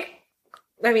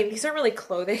 These aren't really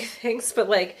clothing things, but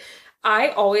like, I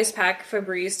always pack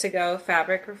Febreze to go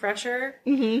fabric refresher.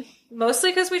 Mm-hmm.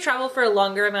 Mostly because we travel for a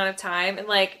longer amount of time, and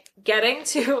like getting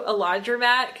to a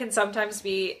laundromat can sometimes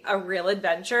be a real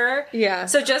adventure. Yeah.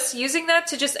 So just using that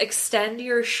to just extend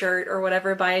your shirt or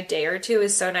whatever by a day or two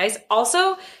is so nice.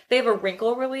 Also, they have a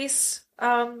wrinkle release.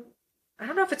 I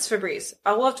don't know if it's Febreze.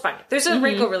 I'll have to find it. There's a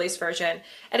wrinkle release version,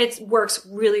 and it works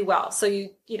really well. So you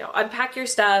unpack your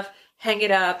stuff, hang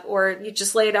it up, or you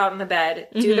just lay it out on the bed,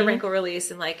 do the wrinkle release,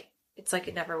 and like, it's like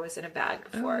it never was in a bag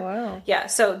before. Oh, wow. Yeah,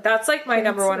 so that's like my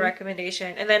number one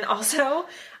recommendation. And then also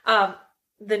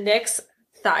the NYX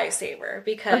Thigh Saver,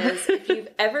 because if you've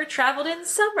ever traveled in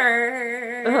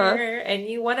summer and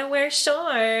you want to wear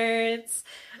shorts,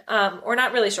 or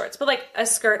not really shorts, but like a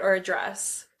skirt or a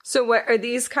dress. So what are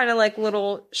these kind of like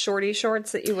little shorty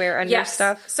shorts that you wear under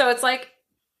stuff? So it's like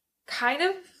kind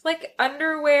of like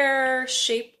underwear,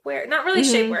 shapewear, not really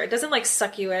shapewear. It doesn't like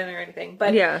suck you in or anything,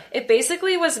 but it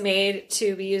basically was made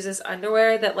to be used as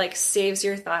underwear that like saves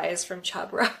your thighs from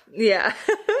chub rub. Yeah.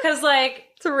 Because like,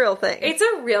 it's a real thing. It's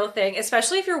a real thing,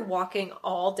 especially if you're walking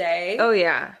all day. Oh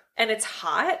yeah. And it's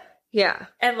hot. Yeah.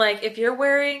 And like, if you're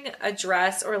wearing a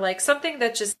dress or like something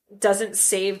that just doesn't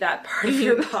save that part of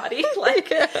your body,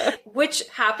 like, which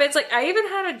happens, like I even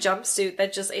had a jumpsuit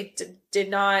that just, did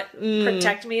not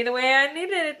protect me the way I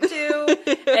needed it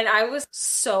to. And I was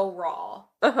so raw.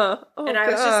 Oh, and I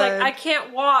was just like, I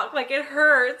can't walk. Like, it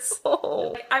hurts.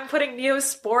 Like, I'm putting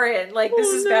Neosporin. Like,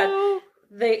 this is bad.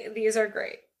 These are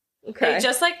great. Okay. They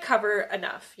just like cover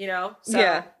enough,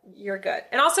 So you're good.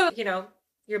 And also,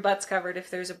 your butt's covered if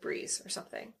there's a breeze or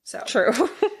something. So true.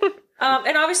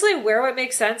 And obviously wear what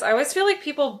makes sense. I always feel like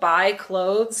people buy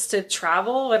clothes to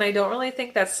travel, and I don't really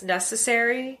think that's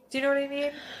necessary. Do you know what I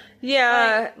mean?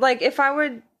 Yeah. Like if I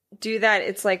would do that,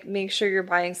 it's like make sure you're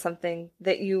buying something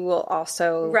that you will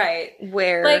also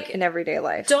wear like, in everyday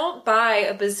life. Don't buy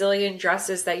a bazillion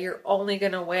dresses that you're only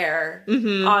going to wear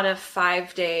on a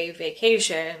 5-day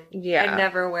vacation and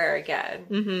never wear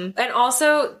again. And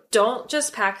also, don't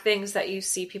just pack things that you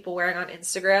see people wearing on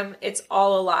Instagram. It's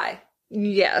all a lie.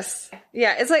 Yes.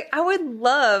 Yeah, it's like I would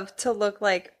love to look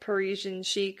like Parisian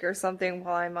chic or something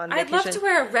while I'm on vacation. I'd love to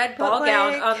wear a red ball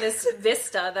gown on this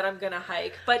vista that I'm going to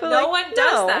hike, but no one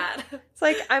does that. It's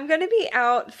like I'm going to be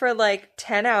out for like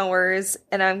 10 hours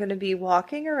and I'm going to be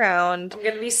walking around. I'm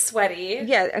going to be sweaty.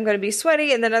 Yeah, I'm going to be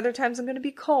sweaty, and then other times I'm going to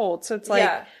be cold. So it's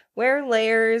like wear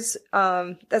layers.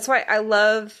 That's why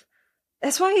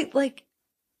like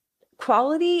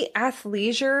quality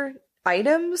athleisure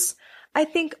items I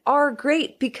think are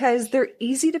great because they're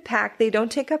easy to pack. They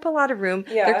don't take up a lot of room.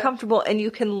 Yeah. They're comfortable, and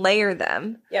you can layer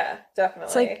them. Yeah, definitely.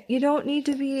 It's like you don't need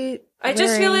to be I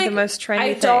just feel like the most trendy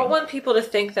I thing. don't want people to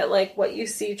think that like what you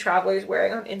see travelers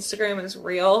wearing on Instagram is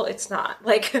real. It's not.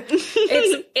 Like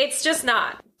it's just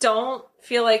not. Don't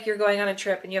feel like you're going on a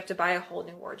trip and you have to buy a whole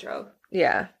new wardrobe.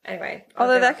 Yeah. Anyway.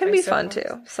 Although that can be fun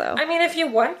too. So I mean, if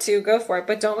you want to, go for it,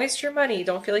 but don't waste your money.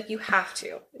 Don't feel like you have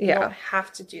to. You don't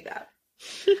have to do that.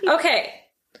 Okay.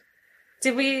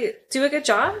 Did we do a good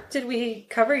job? Did we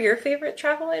cover your favorite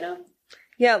travel item?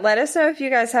 Yeah, let us know if you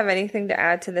guys have anything to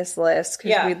add to this list,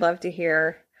 because we'd love to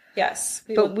hear. Yes.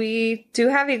 We do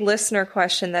have a listener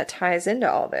question that ties into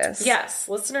all this. Yes,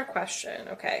 listener question.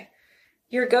 Okay.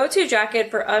 Your go-to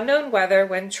jacket for unknown weather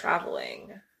when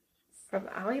traveling. From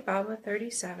Alibaba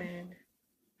 37.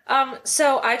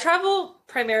 So I travel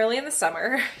primarily in the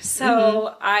summer.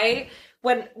 So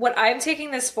what I'm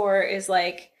taking this for is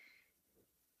like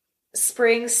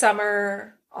spring,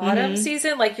 summer, autumn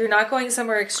season. Like you're not going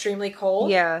somewhere extremely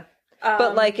cold. Yeah.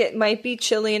 But like it might be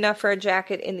chilly enough for a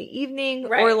jacket in the evening.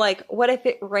 Right. Or like what if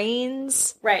it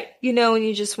rains? Right. You know, and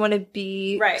you just want to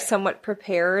be somewhat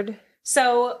prepared.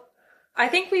 So I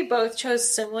think we both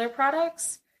chose similar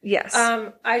products. Yes.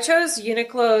 I chose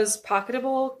Uniqlo's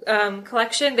Pocketable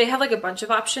collection. They have like a bunch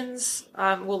of options.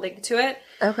 We'll link to it.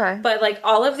 Okay. But like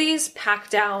all of these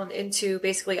pack down into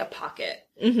basically a pocket.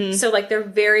 Mm-hmm. So like they're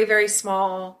very, very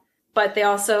small, but they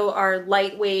also are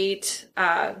lightweight,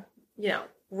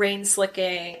 rain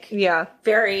slicking. Yeah.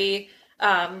 Very,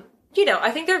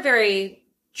 I think they're very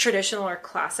traditional or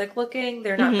classic looking.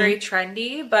 They're not very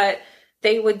trendy, but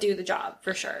they would do the job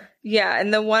for sure. Yeah,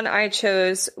 and the one I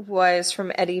chose was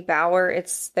from Eddie Bauer.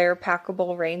 It's their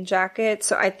packable rain jacket.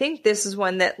 So I think this is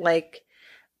one that like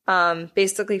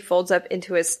basically folds up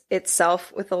into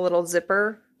itself with a little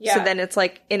zipper. Yeah. So then it's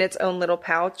like in its own little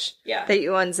pouch that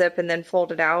you unzip and then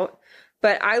fold it out.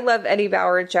 But I love Eddie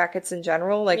Bauer jackets in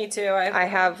general. Like, me too. I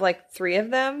have like 3 of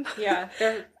them. Yeah,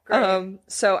 they're great.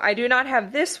 So I do not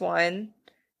have this one,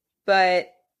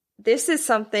 but this is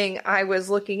something I was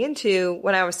looking into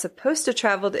when I was supposed to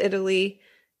travel to Italy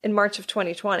in March of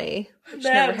 2020, which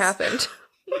never happened.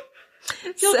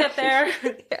 You'll get there.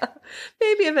 Yeah,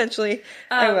 maybe eventually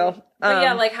I will. But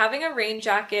yeah, like having a rain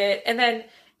jacket, and then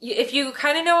if you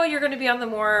kind of know you're going to be on the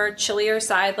more chillier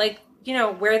side, like,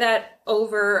 wear that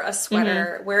over a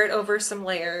sweater, wear it over some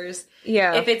layers.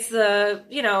 Yeah. If it's the,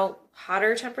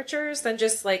 hotter temperatures, then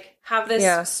just like have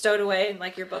this stowed away in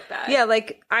like your book bag. Yeah,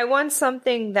 like I want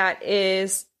something that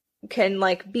can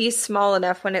like be small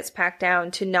enough when it's packed down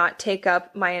to not take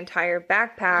up my entire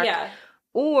backpack. Yeah.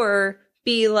 Or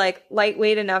be like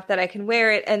lightweight enough that I can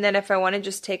wear it, and then if I want to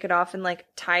just take it off and like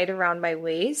tie it around my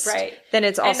waist, then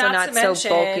it's also not so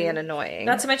bulky and annoying.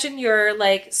 Not to mention your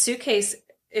like suitcase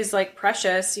is like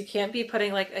precious. You can't be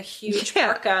putting like a huge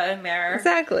parka in there.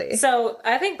 Exactly. So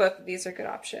I think both of these are good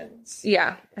options.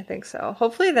 Yeah, I think so.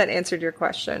 Hopefully that answered your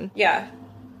question. Yeah.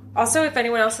 Also, if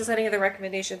anyone else has any other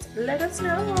recommendations, let us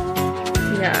know.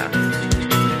 Yeah.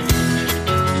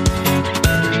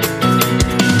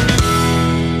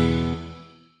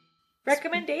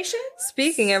 Recommendations?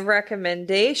 Speaking of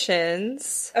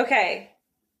recommendations. Okay.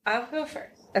 I'll go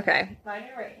first. Okay. Mine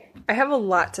are right here. I have a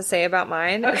lot to say about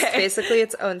mine. Okay. It's basically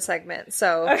its own segment.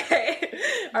 So okay.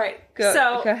 All right.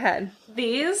 Go ahead.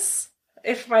 These,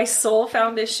 if my soul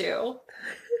found a shoe,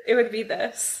 it would be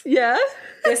this. Yeah?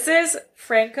 This is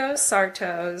Franco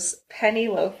Sarto's Penny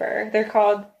Loafer. They're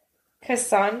called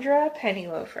Cassandra Penny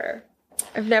Loafer.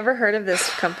 I've never heard of this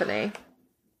company.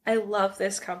 I love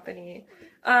this company.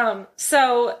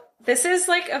 So this is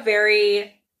like a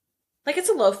very... Like, it's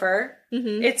a loafer.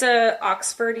 Mm-hmm. It's a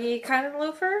Oxford-y kind of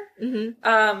loafer.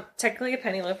 Mm-hmm. Technically a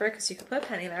penny loafer, because you can put a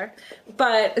penny there.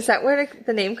 But... Is that where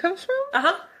the name comes from?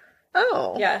 Uh-huh.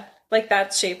 Oh. Yeah. Like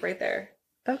that shape right there.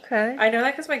 Okay. I know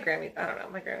that because my Grammy... I don't know.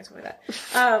 My Grammy told me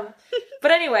that.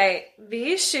 But anyway,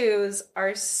 these shoes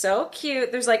are so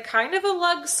cute. There's like kind of a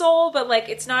lug sole, but like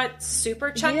it's not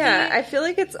super chunky. Yeah, I feel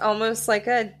like it's almost like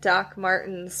a Doc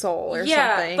Marten sole or something.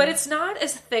 Yeah, but it's not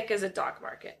as thick as a Doc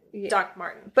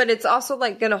Marten. But it's also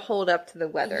like going to hold up to the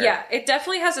weather. Yeah, it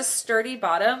definitely has a sturdy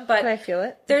bottom, but... Can I feel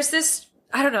it? There's this...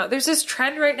 I don't know. There's this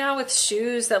trend right now with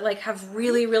shoes that like have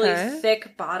really, really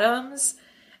thick bottoms.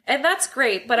 And that's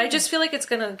great, but I just feel like it's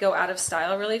going to go out of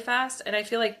style really fast, and I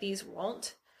feel like these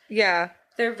won't. Yeah.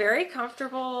 They're very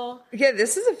comfortable. Yeah,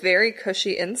 this is a very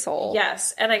cushy insole.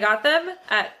 Yes, and I got them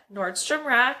at Nordstrom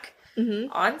Rack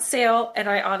on sale, and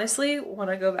I honestly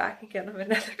want to go back and get them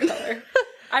another color.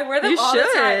 I wear them all the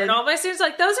time, and all my students are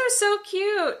like, those are so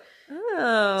cute.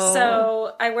 Oh.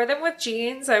 So I wear them with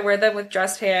jeans, I wear them with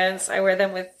dress pants, I wear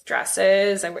them with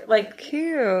dresses, I wear, like...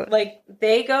 Cute. Like,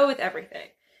 they go with everything.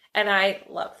 And I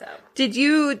love them. Did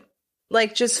you,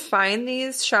 like, just find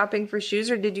these shopping for shoes,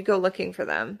 or did you go looking for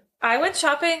them? I went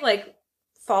shopping, like,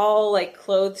 fall like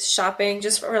clothes shopping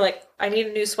just for like I need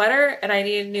a new sweater and I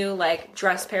need a new like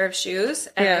dress pair of shoes,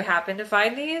 and I happened to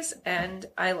find these and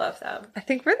I love them. I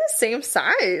think we're the same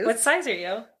size. What size are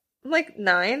you? I'm like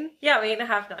 9. Yeah, I'm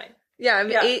 8.5, 9. Yeah, I'm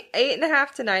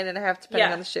 8.5 to 9.5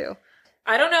 depending on the shoe.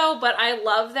 I don't know, but I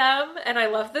love them, and I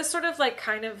love this sort of like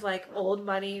kind of like old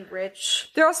money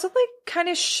rich. They're also like kind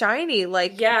of shiny,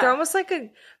 like they're almost like a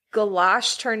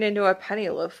galosh turned into a penny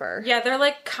loafer. Yeah, they're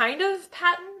like kind of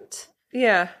patent.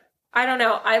 Yeah. I don't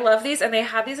know. I love these, and they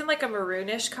have these in like a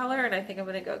maroonish color, and I think I'm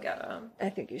gonna go get them. I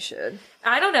think you should.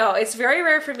 I don't know. It's very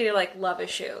rare for me to like love a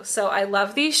shoe, so I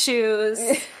love these shoes.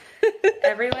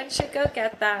 Everyone should go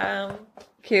get them.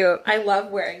 Cute. I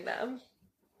love wearing them.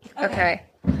 Okay.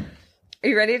 Are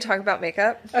you ready to talk about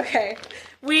makeup? Okay.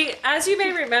 As you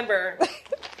may remember,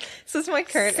 this is my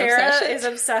current Sarah obsession. is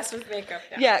obsessed with makeup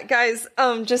now. Yeah, guys,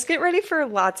 just get ready for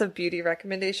lots of beauty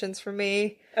recommendations from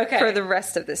me for the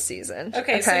rest of this season.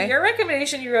 Okay, so your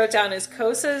recommendation you wrote down is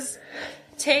Kosas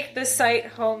Take the Sight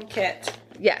Home Kit.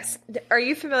 Yes. Are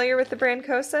you familiar with the brand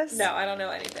Kosas? No, I don't know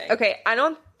anything. Okay, I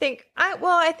think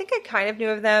I kind of knew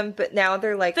of them, but now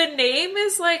they're like... The name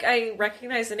is like, I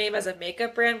recognize the name as a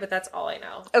makeup brand, but that's all I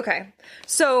know. Okay,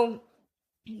 so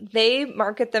they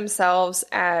market themselves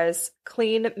as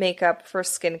clean makeup for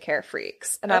skincare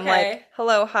freaks. And I'm like,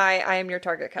 hello, hi, I am your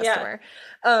target customer.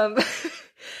 Yeah.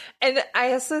 And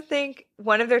I also think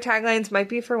one of their taglines might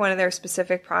be for one of their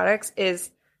specific products is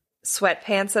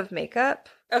sweatpants of makeup.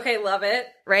 Okay, love it.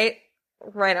 Right?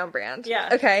 Right on brand. Yeah.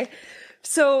 Okay.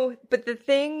 So, but the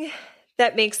thing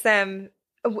that makes them...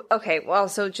 Okay, well,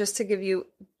 so just to give you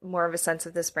more of a sense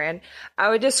of this brand, I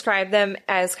would describe them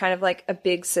as kind of like a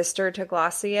big sister to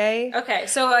Glossier. Okay,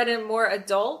 so at a more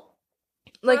adult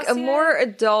like Glossier? A more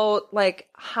adult, like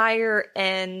higher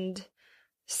end,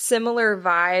 similar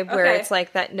vibe where it's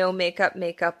like that no makeup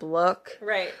look.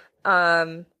 Right.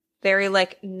 Very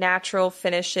like natural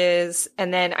finishes,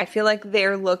 and then I feel like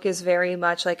their look is very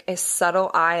much like a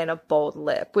subtle eye and a bold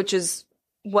lip, which is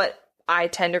what I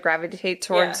tend to gravitate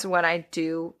towards when I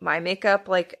do my makeup,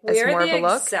 like as more of a look. We're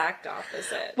the exact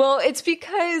opposite. Well, it's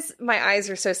because my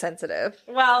eyes are so sensitive.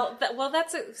 Well,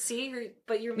 that's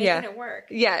but you're making it work.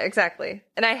 Yeah, exactly.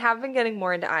 And I have been getting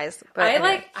more into eyes. But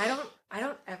I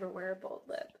don't ever wear a bold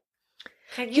lip.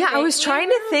 I was trying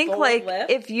to think like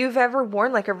if you've ever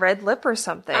worn like a red lip or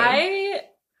something.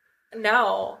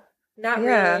 No, not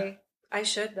really. I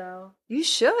should though. You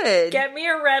should. Get me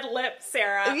a red lip,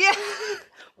 Sarah. Yeah.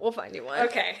 We'll find you one.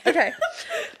 Okay. Okay.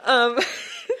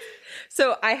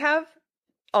 So I have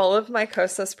all of my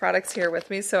Kosas products here with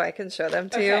me so I can show them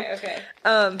to you. Okay.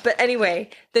 But anyway,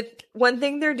 the one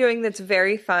thing they're doing that's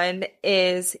very fun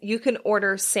is you can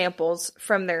order samples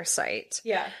from their site.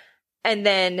 Yeah. And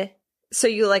then, so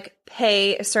you like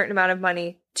pay a certain amount of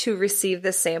money to receive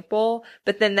the sample,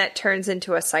 but then that turns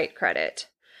into a site credit.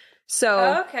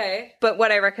 So, but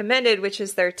what I recommended, which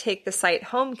is their Take the Sight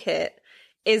Home Kit,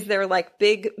 is their like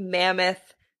big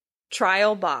mammoth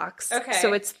trial box. Okay.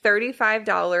 So it's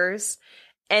 $35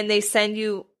 and they send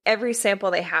you every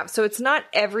sample they have. So it's not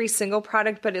every single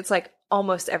product, but it's like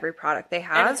almost every product they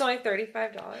have. And it's only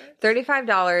 $35?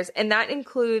 $35. And that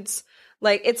includes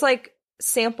like, it's like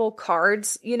sample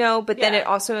cards, you know, but then it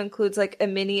also includes like a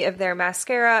mini of their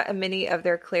mascara, a mini of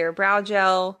their clear brow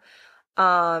gel,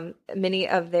 mini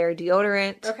of their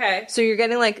deodorant. Okay. So you're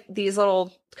getting like these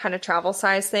little kind of travel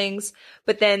size things,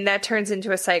 but then that turns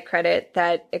into a site credit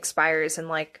that expires in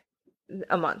like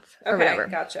a month or whatever.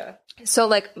 Gotcha. So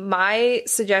like my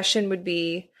suggestion would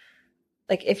be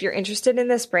like, if you're interested in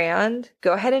this brand,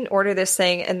 go ahead and order this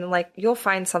thing and like you'll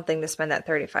find something to spend that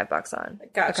 $35 on.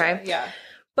 Gotcha. Okay. Yeah.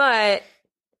 But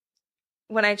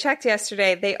when I checked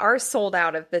yesterday, they are sold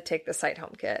out of the Take the Sight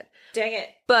Home Kit. Dang it.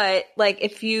 But like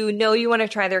if you know you want to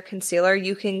try their concealer,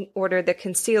 you can order the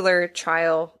concealer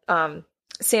trial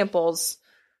samples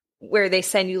where they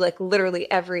send you like literally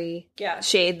every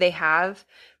shade they have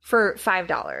for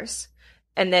 $5.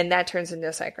 And then that turns into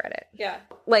a site credit. Yeah.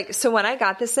 Like, so when I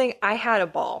got this thing, I had a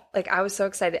ball. Like, I was so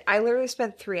excited. I literally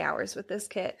spent 3 hours with this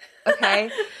kit. Okay.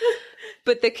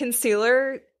 But the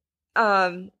concealer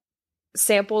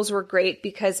samples were great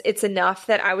because it's enough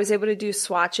that I was able to do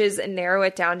swatches and narrow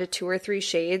it down to 2 or 3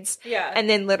 shades. Yeah. And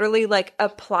then literally like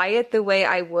apply it the way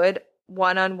I would,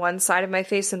 one on one side of my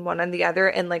face and one on the other,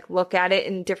 and like look at it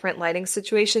in different lighting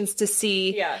situations to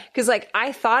see. Yeah. Cause like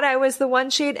I thought I was the one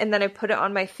shade and then I put it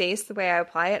on my face the way I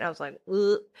apply it and I was like,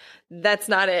 that's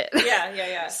not it.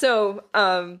 Yeah. So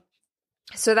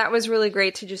that was really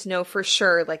great to just know for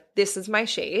sure, like this is my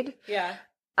shade. Yeah.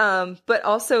 But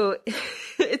also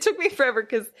it took me forever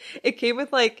because it came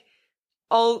with like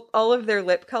all of their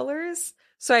lip colors.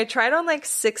 So I tried on like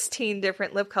 16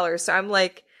 different lip colors. So I'm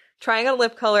like trying on a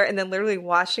lip color and then literally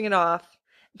washing it off,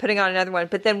 putting on another one.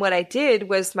 But then what I did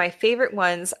was my favorite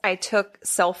ones, I took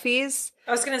selfies.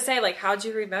 I was going to say, like, how'd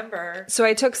you remember? So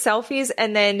I took selfies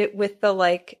and then with the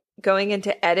like going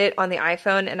into edit on the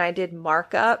iPhone and I did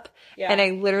markup and I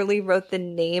literally wrote the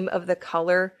name of the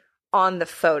color on the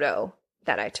photo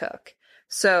that I took.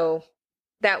 So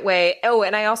that way,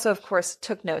 and I also, of course,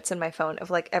 took notes in my phone of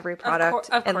like every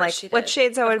product and like what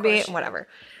shades I would be and whatever.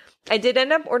 I did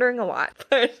end up ordering a lot,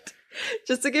 but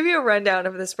just to give you a rundown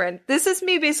of this brand, this is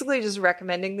me basically just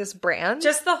recommending this brand.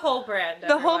 Just the whole brand.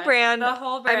 The whole brand. The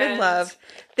whole brand. I'm in love.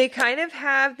 They kind of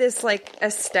have this like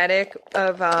aesthetic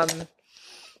of,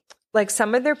 like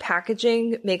some of their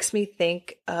packaging makes me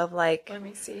think of like, let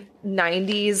me see,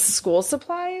 90s school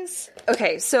supplies.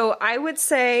 Okay, so I would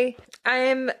say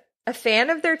I'm a fan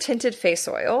of their tinted face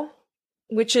oil,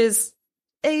 which is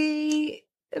a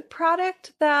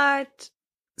product that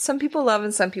some people love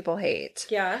and some people hate.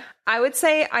 Yeah. I would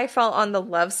say I fell on the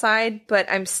love side, but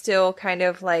I'm still kind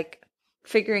of like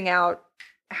figuring out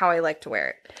how I like to wear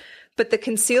it. But the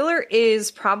concealer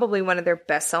is probably one of their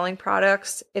best-selling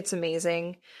products. It's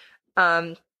amazing.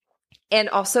 And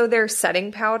also their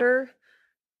setting powder,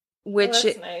 which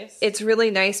nice. It's really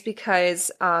nice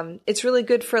because it's really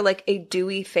good for like a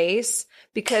dewy face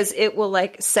because it will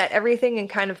like set everything and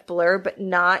kind of blur but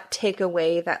not take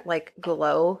away that like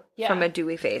glow from a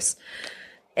dewy face.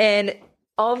 And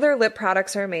all of their lip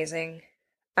products are amazing.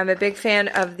 I'm a big fan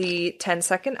of the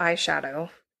 10-second eyeshadow,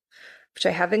 which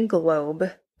I have in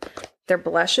Globe. Their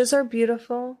blushes are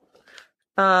beautiful.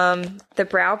 The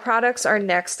brow products are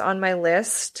next on my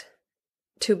list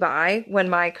to buy when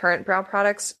my current brow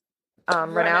products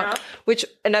run out. Which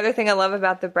another thing I love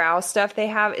about the brow stuff they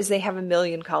have is they have a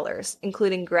million colors,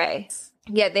 including gray.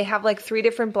 Yeah, they have like 3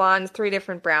 different blondes, 3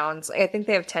 different browns. I think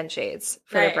they have 10 shades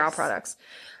for their brow products.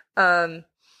 So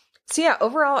yeah,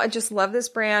 overall, I just love this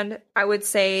brand. I would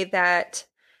say that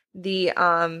the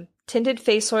tinted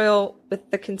face oil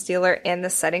with the concealer and the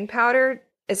setting powder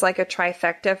is like a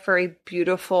trifecta for a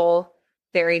beautiful,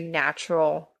 very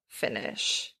natural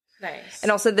finish. Nice.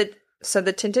 And also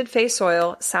the tinted face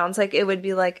oil sounds like it would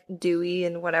be like dewy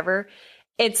and whatever.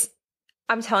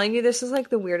 I'm telling you, this is like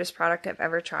the weirdest product I've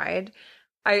ever tried.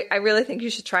 I really think you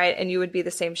should try it and you would be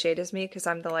the same shade as me because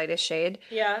I'm the lightest shade.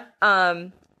 Yeah.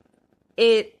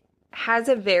 It has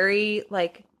a very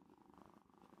like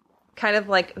kind of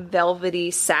like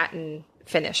velvety satin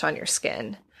finish on your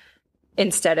skin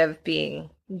instead of being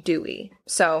dewy.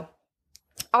 So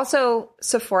also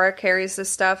Sephora carries this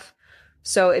stuff.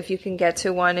 So if you can get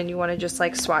to one and you want to just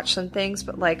like swatch some things,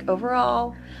 but like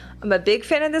overall, I'm a big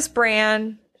fan of this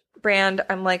brand.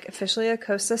 I'm like officially a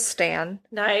Kosas stan.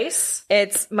 Nice.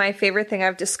 It's my favorite thing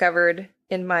I've discovered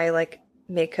in my like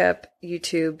makeup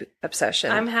YouTube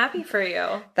obsession. I'm happy for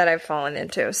you. That I've fallen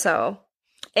into. So,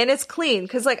 and it's clean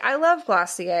because like I love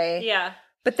Glossier. Yeah.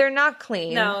 But they're not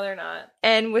clean. No, they're not.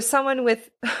 And with someone with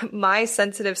my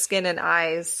sensitive skin and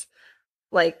eyes,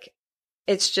 like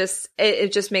it's just,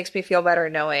 it just makes me feel better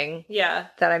knowing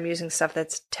that I'm using stuff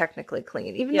that's technically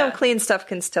clean. Even though clean stuff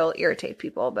can still irritate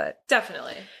people, but.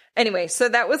 Definitely. Anyway, so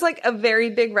that was like a very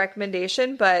big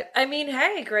recommendation, but. I mean,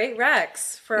 hey, great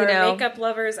recs for makeup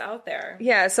lovers out there.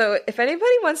 Yeah, so if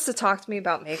anybody wants to talk to me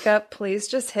about makeup, please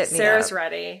just hit me up. Sarah's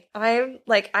ready. I'm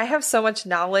like, I have so much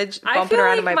knowledge bumping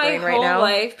around in my brain right now. My whole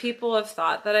life, people have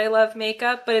thought that I love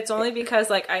makeup, but it's only because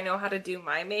like I know how to do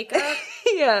my makeup.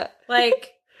 Yeah.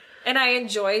 Like, and I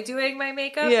enjoy doing my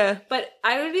makeup. Yeah. But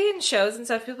I would be in shows and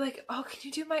stuff. People would be like, "Oh, can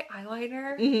you do my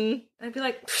eyeliner?" Mm-hmm. And I'd be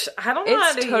like, "I don't know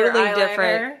how to do your eyeliner." It's totally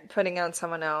different putting on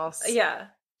someone else. Yeah.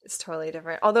 It's totally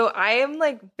different. Although I am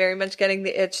like very much getting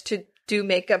the itch to do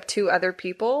makeup to other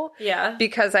people. Yeah.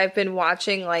 Because I've been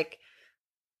watching like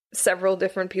several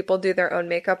different people do their own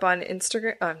makeup on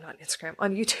Instagram. Not Instagram,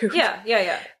 on YouTube.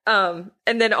 Yeah.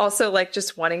 And then also like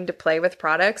just wanting to play with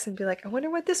products and be like, I wonder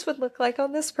what this would look like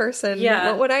on this person. Yeah.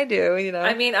 What would I do? You know?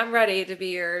 I mean, I'm ready to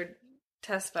be your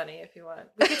test bunny if you want.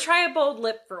 We could try a bold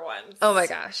lip for once. Oh my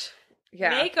gosh.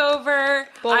 Yeah. Makeover.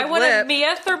 I want a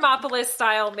Mia Thermopolis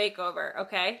style makeover.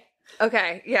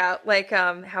 Okay. Yeah. Like,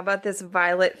 how about this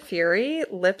Violet Fury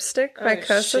lipstick by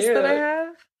Kosas that I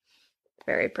have?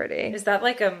 Very pretty. Is that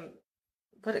like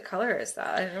what color is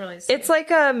that? I didn't really see. It's like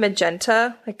a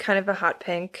magenta, like kind of a hot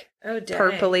pink. Oh, dang.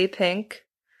 Purpley pink.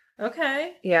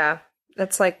 Okay. Yeah.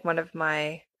 That's like one of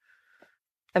my,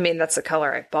 I mean, that's the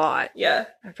color I bought. Yeah.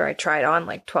 After I tried on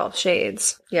like 12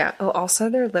 shades. Yeah. Oh, also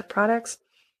their lip products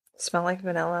smell like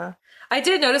vanilla. I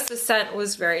did notice the scent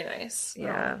was very nice.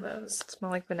 Yeah. Those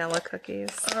smell like vanilla cookies.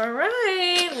 All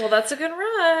right. Well, that's a good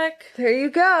rec. There you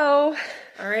go.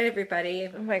 All right, everybody.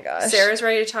 Oh my gosh. Sarah's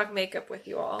ready to talk makeup with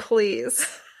you all. Please.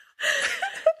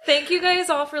 Thank you guys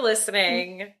all for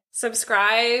listening.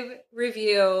 Subscribe,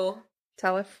 review,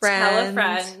 tell a friend.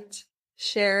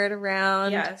 Share it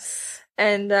around. Yes.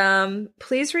 And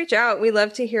please reach out. We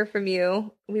love to hear from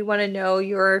you. We want to know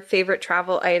your favorite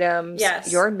travel items.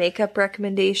 Yes. Your makeup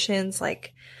recommendations.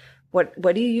 Like, what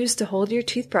do you use to hold your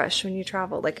toothbrush when you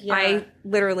travel? Like, yeah. I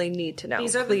literally need to know.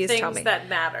 These are Please the tell me. things that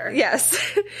matter. Yes.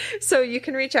 So you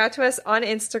can reach out to us on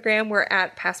Instagram. We're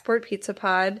at Passport Pizza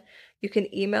Pod. You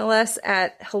can email us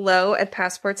at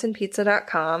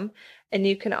hello@passportsandpizza.com. And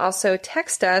you can also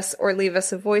text us or leave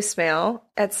us a voicemail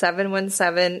at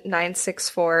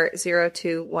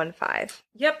 717-964-0215.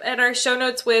 Yep, and our show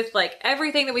notes with like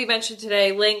everything that we mentioned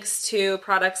today, links to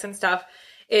products and stuff,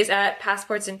 is at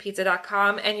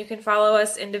passportsandpizza.com. And you can follow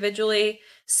us individually.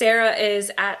 Sarah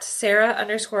is at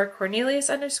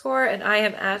Sarah_Cornelius_, and I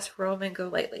am at Roman Go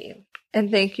Lightly. And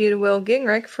thank you to Will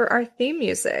Gingrich for our theme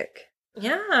music.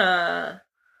 Yeah.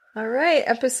 All right,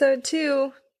 episode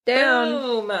 2 down.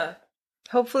 Boom.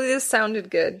 Hopefully this sounded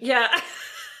good. Yeah.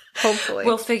 Hopefully.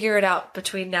 We'll figure it out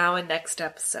between now and next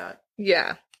episode.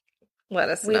 Yeah. Let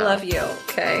us know. We love you.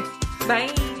 Okay. Bye.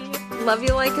 Love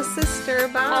you like a sister.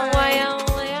 Bye.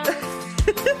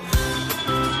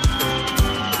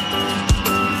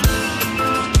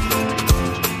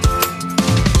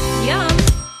 Yum.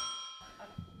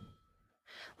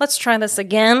 Let's try this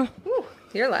again. Ooh,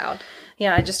 you're loud.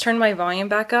 Yeah, I just turned my volume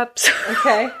back up.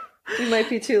 Okay. You might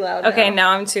be too loud. Okay,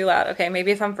 now I'm too loud. Okay,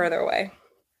 maybe if I'm further away.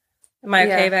 Am I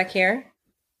okay back here?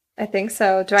 I think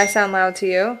so. Do I sound loud to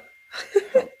you?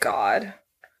 Oh, God.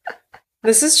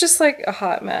 This is just like a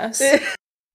hot mess.